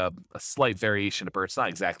of like a slight variation of BRRRR. It's not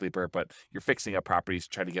exactly BRRRR, but you're fixing up properties,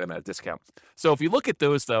 trying to get them at a discount. So if you look at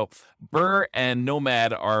those, though, BRRRR and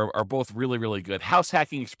Nomad are both really, really good. House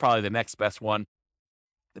hacking is probably the next best one.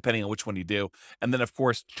 depending on which one you do. And then, of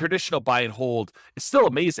course, traditional buy and hold is still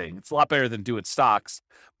amazing. It's a lot better than doing stocks,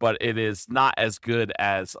 but it is not as good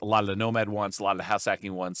as a lot of the nomad ones, a lot of the house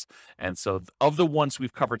hacking ones. And so of the ones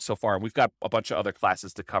we've covered so far, and we've got a bunch of other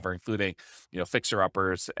classes to cover, including, fixer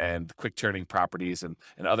uppers and quick turning properties and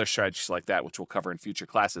other strategies like that, which we'll cover in future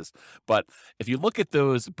classes. But if you look at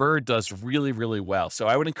those, BRRRR does really, really well. So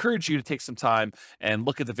I would encourage you to take some time and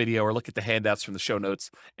look at the video or look at the handouts from the show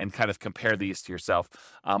notes and kind of compare these to yourself.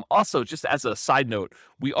 Also, just as a side note,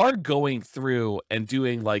 we are going through and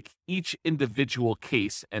doing like each individual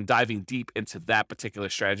case and diving deep into that particular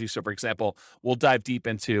strategy. So, for example, we'll dive deep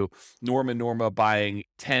into Norma buying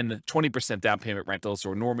 10, 20% down payment rentals,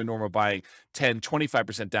 or Norma buying 10,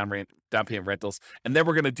 25% down payment rentals. And then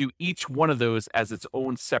we're going to do each one of those as its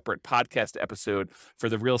own separate podcast episode for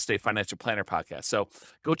the Real Estate Financial Planner podcast. So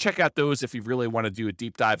go check out those if you really want to do a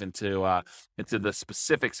deep dive into the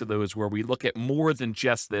specifics of those, where we look at more than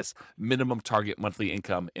just this minimum target monthly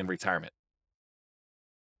income in retirement.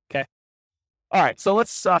 Okay. All right. So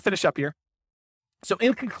let's finish up here. So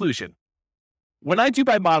in conclusion, when I do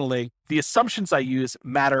my modeling, the assumptions I use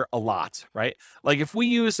matter a lot, right? Like if we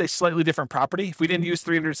use a slightly different property, if we didn't use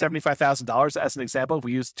 $375,000 as an example, if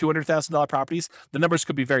we use $200,000 properties, the numbers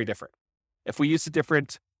could be very different. If we use a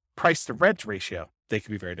different price to rent ratio, they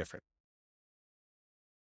could be very different.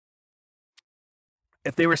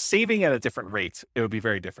 If they were saving at a different rate, it would be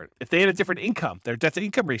very different. If they had a different income, their debt to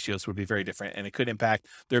income ratios would be very different, and it could impact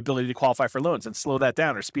their ability to qualify for loans and slow that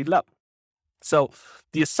down or speed it up. So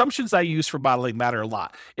the assumptions I use for modeling matter a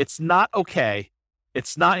lot. It's not okay.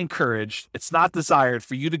 It's not encouraged. It's not desired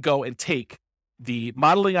for you to go and take the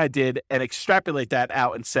modeling I did and extrapolate that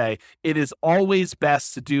out and say, it is always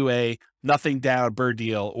best to do a nothing down BRRRR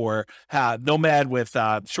deal, or nomad with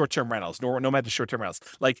short-term rentals, nomad to short-term rentals.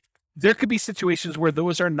 Like, there could be situations where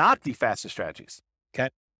those are not the fastest strategies. Okay.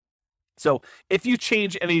 So if you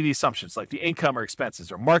change any of the assumptions, like the income or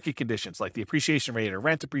expenses or market conditions, like the appreciation rate or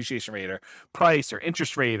rent appreciation rate or price or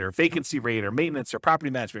interest rate or vacancy rate or maintenance or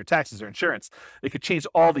property management or taxes or insurance, they could change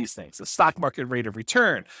all these things. The stock market rate of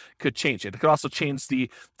return could change it. It could also change the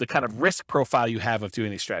kind of risk profile you have of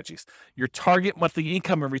doing these strategies. Your target monthly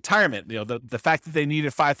income in retirement, the fact that they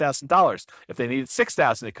needed $5,000, if they needed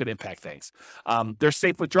 $6,000, it could impact things. Their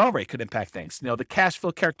safe withdrawal rate could impact things. The cash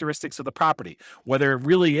flow characteristics of the property, whether it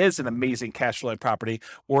really is an amazing cash flowing property,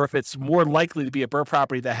 or if it's more likely to be a BRRRR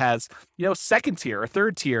property that has, second tier or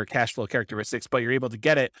third tier cash flow characteristics, but you're able to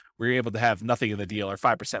get it where you're able to have nothing in the deal or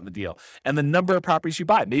 5% in the deal. And the number of properties you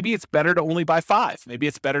buy. Maybe it's better to only buy 5. Maybe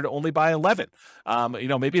it's better to only buy 11.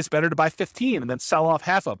 Maybe it's better to buy 15 and then sell off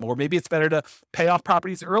half of them, or maybe it's better to pay off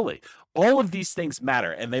properties early. All of these things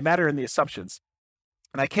matter, and they matter in the assumptions.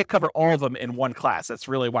 And I can't cover all of them in one class. That's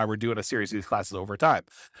really why we're doing a series of these classes over time.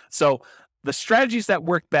 So the strategies that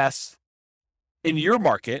work best in your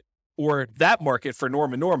market or that market for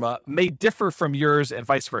Norma may differ from yours and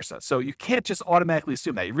vice versa. So you can't just automatically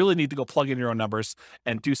assume that. You really need to go plug in your own numbers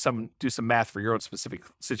and do some math for your own specific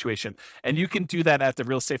situation. And you can do that at the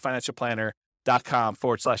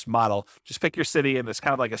realestateFinancialPlanner.com/model. Just pick your city, and it's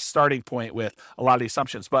kind of like a starting point with a lot of the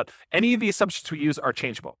assumptions. But any of the assumptions we use are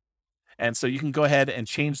changeable. And so you can go ahead and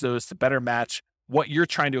change those to better match what you're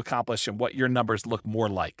trying to accomplish and what your numbers look more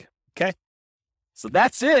like. Okay? So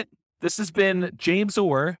that's it. This has been James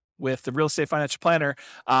Orr with the Real Estate Financial Planner.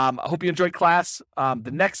 I hope you enjoyed class.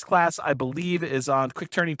 The next class, I believe, is on quick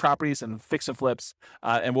turning properties and fix and flips.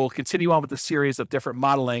 And we'll continue on with the series of different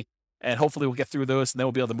modeling. And hopefully we'll get through those, and then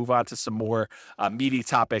we'll be able to move on to some more meaty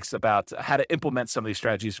topics about how to implement some of these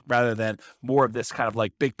strategies, rather than more of this kind of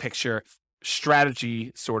like big picture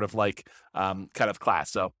strategy sort of like kind of class.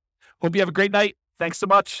 So hope you have a great night. Thanks so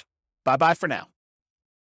much. Bye-bye for now.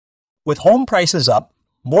 With home prices up,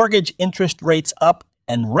 mortgage interest rates up,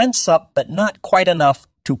 and rents up, but not quite enough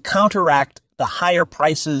to counteract the higher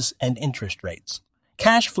prices and interest rates.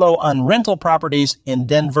 Cash flow on rental properties in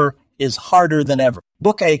Denver is harder than ever.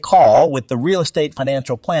 Book a call with the Real Estate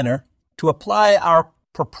Financial Planner to apply our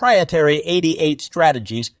proprietary 88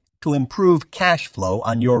 strategies to improve cash flow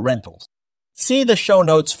on your rentals. See the show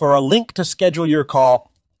notes for a link to schedule your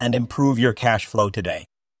call and improve your cash flow today.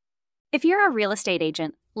 If you're a real estate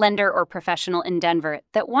agent, lender, or professional in Denver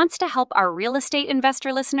that wants to help our real estate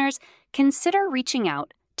investor listeners, consider reaching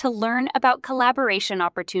out to learn about collaboration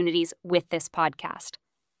opportunities with this podcast.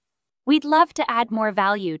 We'd love to add more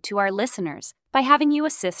value to our listeners by having you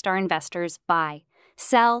assist our investors buy,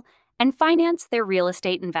 sell, and finance their real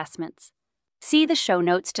estate investments. See the show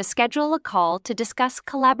notes to schedule a call to discuss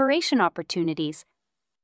collaboration opportunities